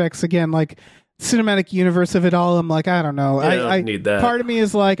certain aspects again, like cinematic universe of it all. I'm like, I don't know. I need that. Part of me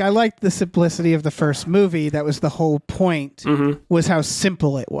is like, I liked the simplicity of the first movie. That was the whole point. Was how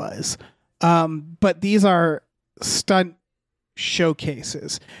simple it was. But these are stunt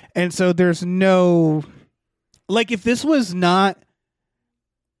showcases, and so there's no like if this was not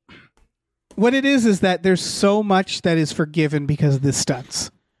what it is that there's so much that is forgiven because of the stunts.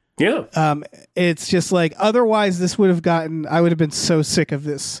 It's just like otherwise this would have I would have been so sick of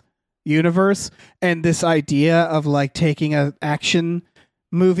this universe and this idea of like taking an action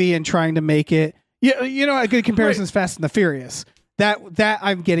movie and trying to make it you know a good comparison is Fast and the Furious. That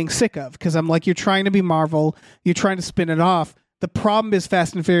I'm getting sick of because I'm like, you're trying to be Marvel, you're trying to spin it off. The problem is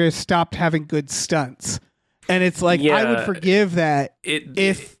Fast and Furious stopped having good stunts. And it's like, I would forgive that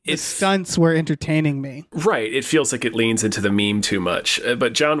if the stunts were entertaining me. Right. It feels like it leans into the meme too much.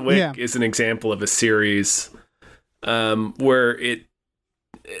 But John Wick is an example of a series where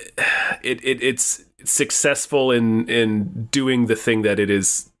it's successful in doing the thing that it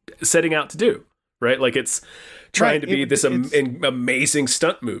is setting out to do. Right. Like it's trying to be this amazing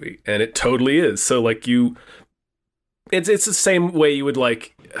stunt movie. And it totally is. So like it's the same way you would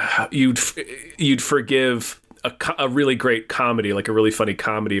like you'd forgive a really great comedy, like a really funny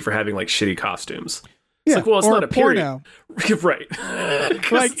comedy, for having like shitty costumes. It's like, well, it's not a porno, right?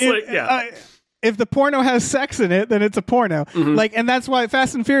 Like, if the porno has sex in it, then it's a porno. Like, and that's why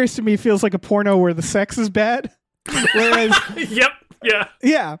Fast and Furious to me feels like a porno where the sex is bad. Whereas, yeah.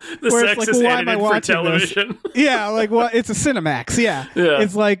 The sex like, is why am I edited for watching television. Yeah, like it's a Cinemax. Yeah,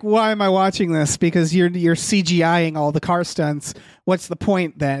 it's like, why am I watching this? Because you're CGIing all the car stunts. What's the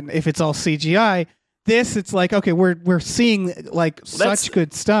point then if it's all CGI? This, it's like, okay, we're seeing like such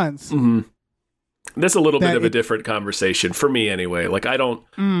good stunts. That's a little bit of a different conversation for me anyway. Like I don't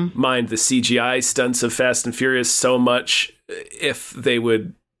mind the CGI stunts of Fast and Furious so much if they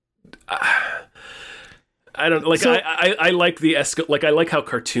would. I don't like. So, I like the like. I like how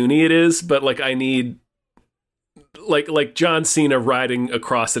cartoony it is, but like I need like John Cena riding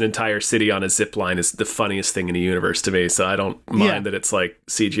across an entire city on a zip line is the funniest thing in the universe to me. So I don't mind that it's like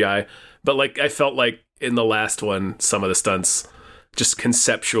CGI, but like I felt like in the last one, some of the stunts just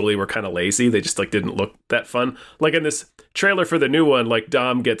conceptually were kind of lazy. They just like didn't look that fun. Like in this trailer for the new one, like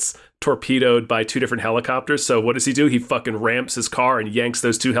Dom gets torpedoed by two different helicopters. So what does he do? He fucking ramps his car and yanks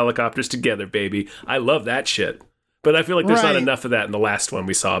those two helicopters together, baby. I love that shit. But I feel like there's not enough of that in the last one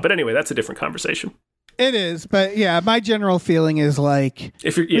we saw. But anyway, that's a different conversation. It is. But yeah, my general feeling is like,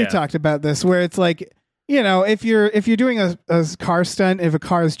 we talked about this, where it's like, you know, if you're doing a car stunt, if a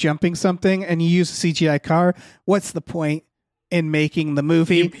car is jumping something and you use a CGI car, what's the point in making the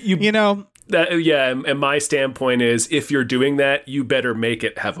movie? You know? And my standpoint is, if you're doing that, you better make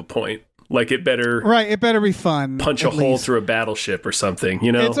it have a point. Like it better be fun. Punch a hole through a battleship or something.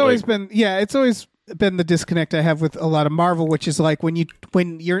 You know, it's always been the disconnect I have with a lot of Marvel, which is like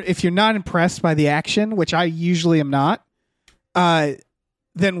if you're not impressed by the action, which I usually am not,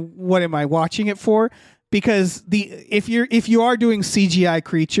 then what am I watching it for? Because if you are doing CGI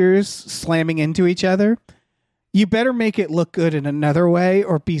creatures slamming into each other, you better make it look good in another way,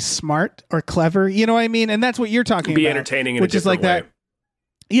 or be smart or clever. You know what I mean? And that's what you're talking about. Be entertaining in a different way. That.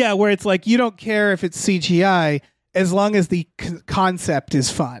 Yeah, where it's like, you don't care if it's CGI as long as the concept is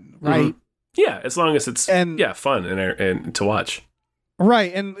fun, right? Yeah, as long as it's fun and to watch.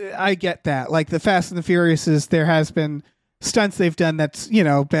 Right, and I get that. Like the Fast and the Furious, there has been stunts they've done that's, been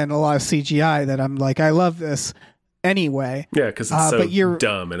a lot of CGI that I'm like, I love this anyway. Yeah, because it's so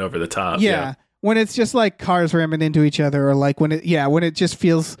dumb and over the top. Yeah, when it's just like cars ramming into each other, or like when it just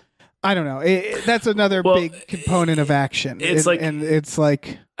feels, I don't know. That's another big component of action. It's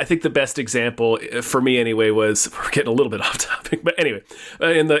I think the best example for me anyway was, we're getting a little bit off topic, but anyway,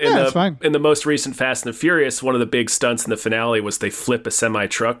 in the most recent Fast and the Furious, one of the big stunts in the finale was they flip a semi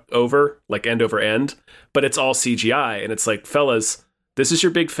truck over, like end over end, but it's all CGI, and it's like, fellas, this is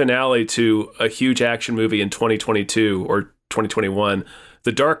your big finale to a huge action movie in 2022 or 2021.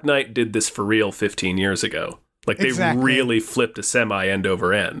 The Dark Knight did this for real 15 years ago. Like they really flipped a semi end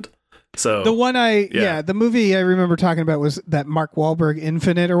over end. So the one the movie I remember talking about was that Mark Wahlberg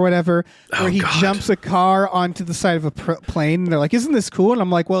Infinite or whatever, where he jumps a car onto the side of a plane. And they're like, "Isn't this cool?" And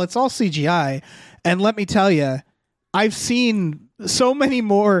I'm like, "Well, it's all CGI." And let me tell you, I've seen so many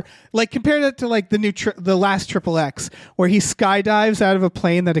more. Like compare that to like the last Triple X, where he skydives out of a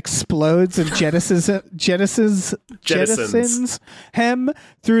plane that explodes and jettisons him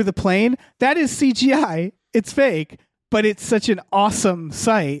through the plane. That is CGI. It's fake, but it's such an awesome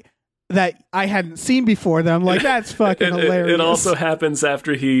sight that I hadn't seen before that I'm like, that's fucking hilarious. It also happens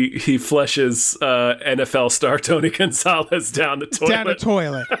after he flushes NFL star Tony Gonzalez down the toilet. Down a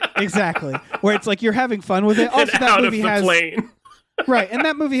toilet. Exactly. Where it's like you're having fun with it. Also, and out of the plane. Right. And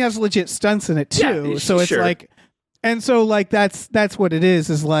that movie has legit stunts in it too. So it's like, and so like that's what it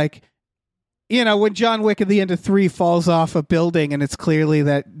is like, when John Wick at the end of 3 falls off a building and it's clearly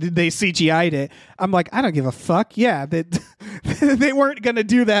that they CGI'd it, I'm like, I don't give a fuck. Yeah, that they weren't going to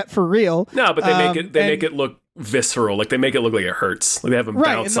do that for real. No, but they make it look visceral. Like they make it look like it hurts. Like they have them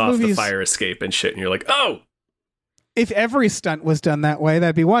bounce off the fire escape and shit, and you're like, oh. If every stunt was done that way,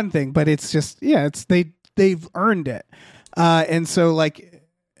 that'd be one thing. But it's just they've earned it, and so like,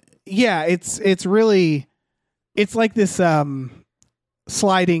 it's really, it's like this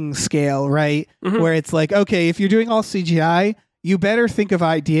sliding scale, right? Mm-hmm. Where it's like, okay, if you're doing all CGI, you better think of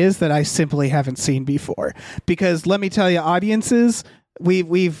ideas that I simply haven't seen before. Because let me tell you, audiences,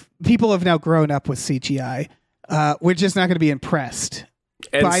 people have now grown up with CGI. We're just not going to be impressed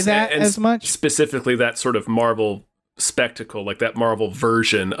by that as much. Specifically, that sort of Marvel spectacle, like that Marvel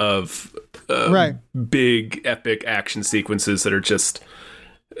version of big epic action sequences that are just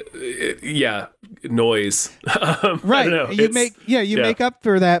noise. Right. You make up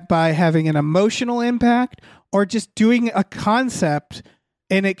for that by having an emotional impact or just doing a concept,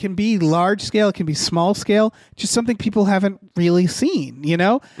 and it can be large scale, it can be small scale, just something people haven't really seen,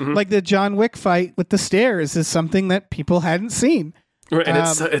 Mm-hmm. Like the John Wick fight with the stairs is something that people hadn't seen. Right. And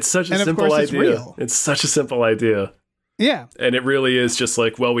it's such a simple idea. It's such a simple idea. Yeah. And it really is just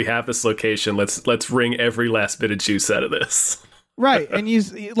like, well, we have this location. Let's wring every last bit of juice out of this. Right, and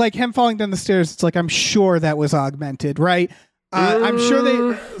like him falling down the stairs. It's like, I'm sure that was augmented, right? I'm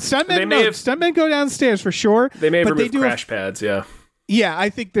sure stuntmen go downstairs for sure. They may have removed crash pads, yeah. Yeah, I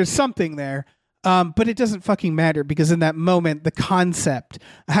think there's something there. But it doesn't fucking matter because in that moment, the concept,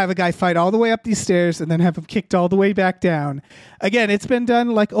 have a guy fight all the way up these stairs and then have him kicked all the way back down. Again, it's been done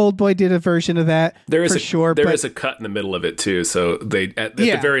like Old Boy did a version of that. There is a cut in the middle of it too. So they, at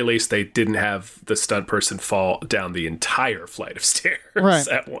the very least, they didn't have the stunt person fall down the entire flight of stairs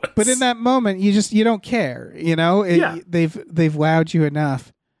at once. But in that moment, you don't care. They've wowed you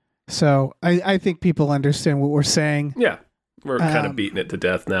enough. So I think people understand what we're saying. Yeah, we're kind of beating it to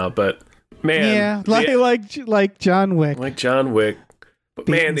death now, but. Man, like John Wick. Like John Wick. But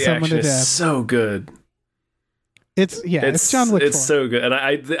man, the action is so good. It's John Wick. It's so good. And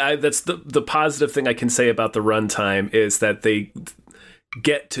I that's the positive thing I can say about the runtime is that they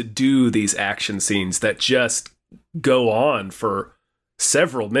get to do these action scenes that just go on for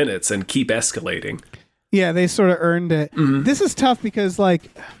several minutes and keep escalating. Yeah, they sort of earned it. Mm-hmm. This is tough because like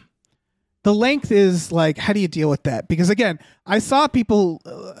the length is like, how do you deal with that? Because again, I saw people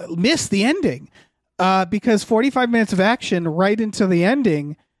miss the ending because 45 minutes of action right into the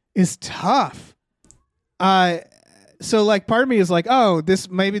ending is tough. So like part of me is like, oh,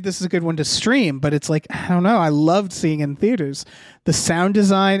 maybe this is a good one to stream, but it's like, I don't know. I loved seeing in theaters. The sound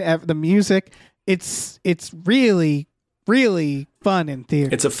design, the music, it's really, really fun in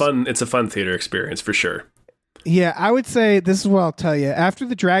theaters. It's a fun theater experience for sure. Yeah, I would say this is what I'll tell you. After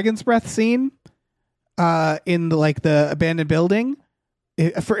the dragon's breath scene in the abandoned building,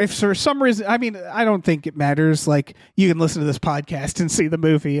 if for some reason, I mean, I don't think it matters. Like, you can listen to this podcast and see the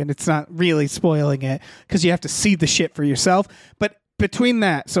movie, and it's not really spoiling it because you have to see the shit for yourself. But between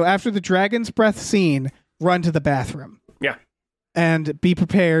that, so after the dragon's breath scene, run to the bathroom. Yeah. and be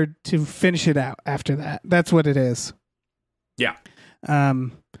prepared to finish it out after that. That's what it is. Yeah.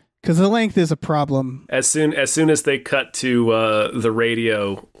 Because the length is a problem. As soon as they cut to the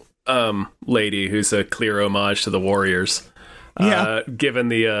radio lady, who's a clear homage to the Warriors, given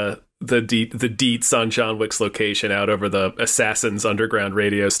the deets on John Wick's location out over the Assassin's underground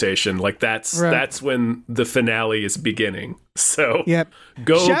radio station, like that's when the finale is beginning. So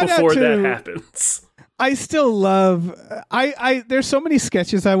go Shout before out to, that happens. I still love there's so many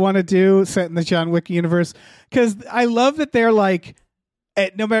sketches I want to do set in the John Wick universe, because I love that they're like,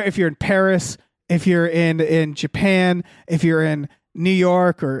 no matter if you're in Paris, if you're in Japan, if you're in New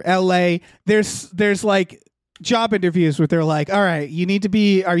York or LA, there's like job interviews where they're like, all right,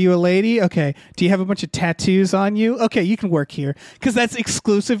 are you a lady? Okay. Do you have a bunch of tattoos on you? Okay, you can work here. Because that's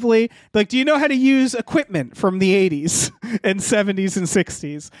exclusively like, do you know how to use equipment from the 80s and 70s and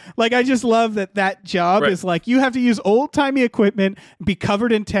 60s? Like, I just love that job is like, you have to use old timey equipment, be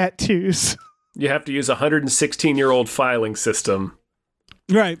covered in tattoos. You have to use a 116-year-old filing system.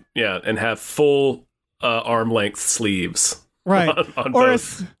 Right. Yeah. And have full arm length sleeves. Right. on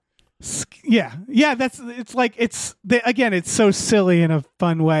both. It's so silly in a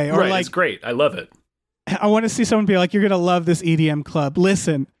fun way. Or right, like, it's great. I love it. I want to see someone be like, you're gonna love this EDM club.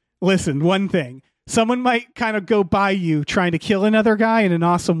 Listen, one thing. Someone might kind of go by you trying to kill another guy in an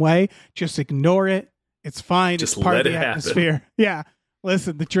awesome way. Just ignore it. It's fine. Just it's part let of the it atmosphere. happen. Yeah.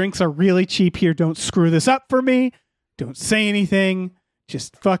 Listen, the drinks are really cheap here. Don't screw this up for me. Don't say anything.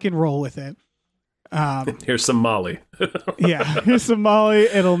 Just fucking roll with it. Here's some Molly. Here's some Molly.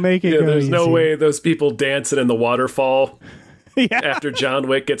 It'll make it go there's easy. no way those people dancing in the waterfall after John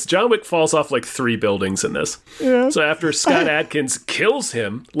Wick falls off like 3 buildings in this. Yeah. So after Scott Adkins kills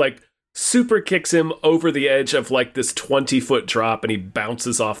him, like super kicks him over the edge of like this 20-foot drop, and he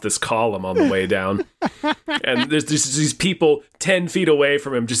bounces off this column on the way down. And there's these people 10 feet away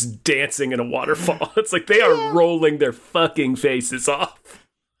from him just dancing in a waterfall. It's like they are rolling their fucking faces off.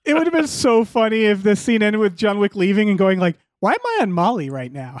 It would have been so funny if the scene ended with John Wick leaving and going like, "Why am I on Molly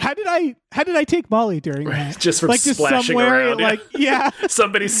right now? How did I take Molly during that? Just from like splashing around,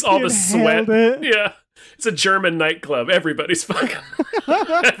 somebody's all the sweat. Yeah, it's a German nightclub. Everybody's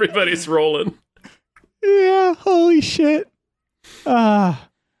everybody's rolling. Yeah, holy shit! What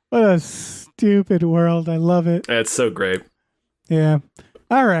a stupid world. I love it. That's so great. Yeah.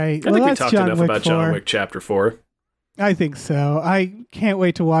 All right. I think we talked enough about John Wick Chapter 4. I think so. I can't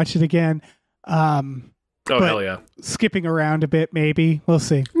wait to watch it again. Hell yeah! Skipping around a bit, maybe we'll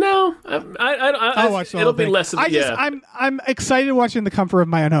see. No, I'll watch the it'll whole be thing. less of I'm excited watching the comfort of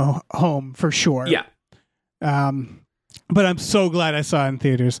my own home for sure. Yeah. But I'm so glad I saw it in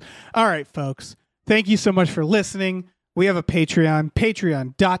theaters. All right, folks. Thank you so much for listening. We have a Patreon,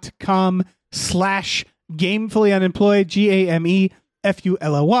 patreon.com/gamefullyunemployed,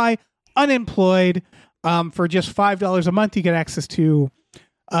 GAMEFULLY, unemployed. For just $5 a month, you get access to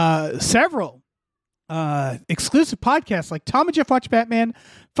several exclusive podcasts like Tom and Jeff Watch Batman,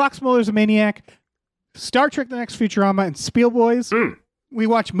 Fox Mulder's a Maniac, Star Trek The Next Futurama, and Spielboys. We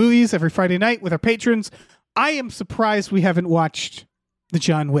watch movies every Friday night with our patrons. I am surprised we haven't watched the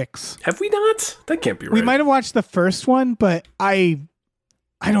John Wicks. Have we not? That can't be right. We might have watched the first one, but I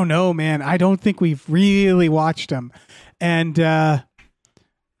don't know, man. I don't think we've really watched them. And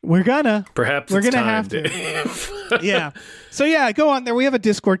we're gonna have to. Yeah. So yeah, go on there. We have a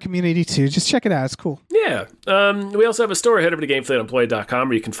Discord community too. Just check it out. It's cool. Yeah. We also have a store. Head over to gamefullyunemployed.com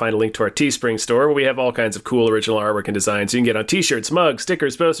where you can find a link to our Teespring store where we have all kinds of cool original artwork and designs you can get on t-shirts, mugs,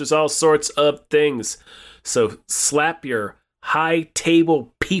 stickers, posters, all sorts of things. So slap your high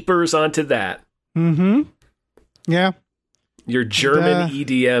table peepers onto that. Mm-hmm. Yeah. Your German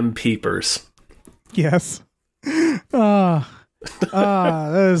EDM peepers. Yes.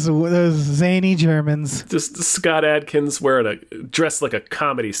 Those zany Germans. Just Scott Adkins dressed like a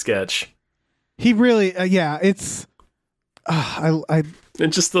comedy sketch. He really, it's.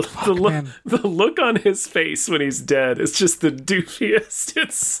 And just the look on his face when he's dead is just the doofiest.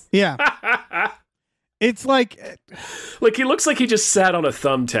 It's it's like he looks like he just sat on a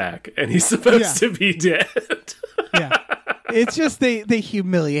thumbtack and he's supposed to be dead. Yeah. It's just they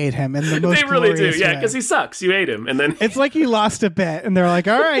humiliate him in the most they really do, way. because he sucks. You hate him, and then it's like he lost a bet, and they're like,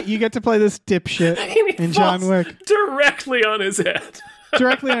 "All right, you get to play this dipshit in John Wick directly on his head."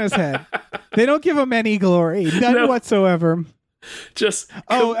 Directly on his head. They don't give him any glory, none whatsoever.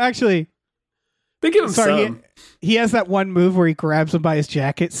 Actually, they give him some. He has that one move where he grabs him by his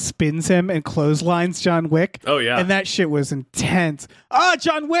jacket, spins him, and clotheslines John Wick. Oh yeah, and that shit was intense.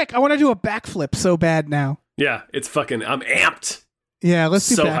 John Wick! I want to do a backflip so bad now. Yeah, it's fucking. I'm amped. Yeah, let's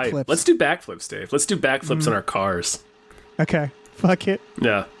do backflips. Let's do backflips, Dave. Let's do backflips in our cars. Okay. Fuck it.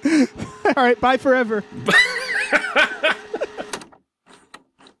 Yeah. All right. Bye forever.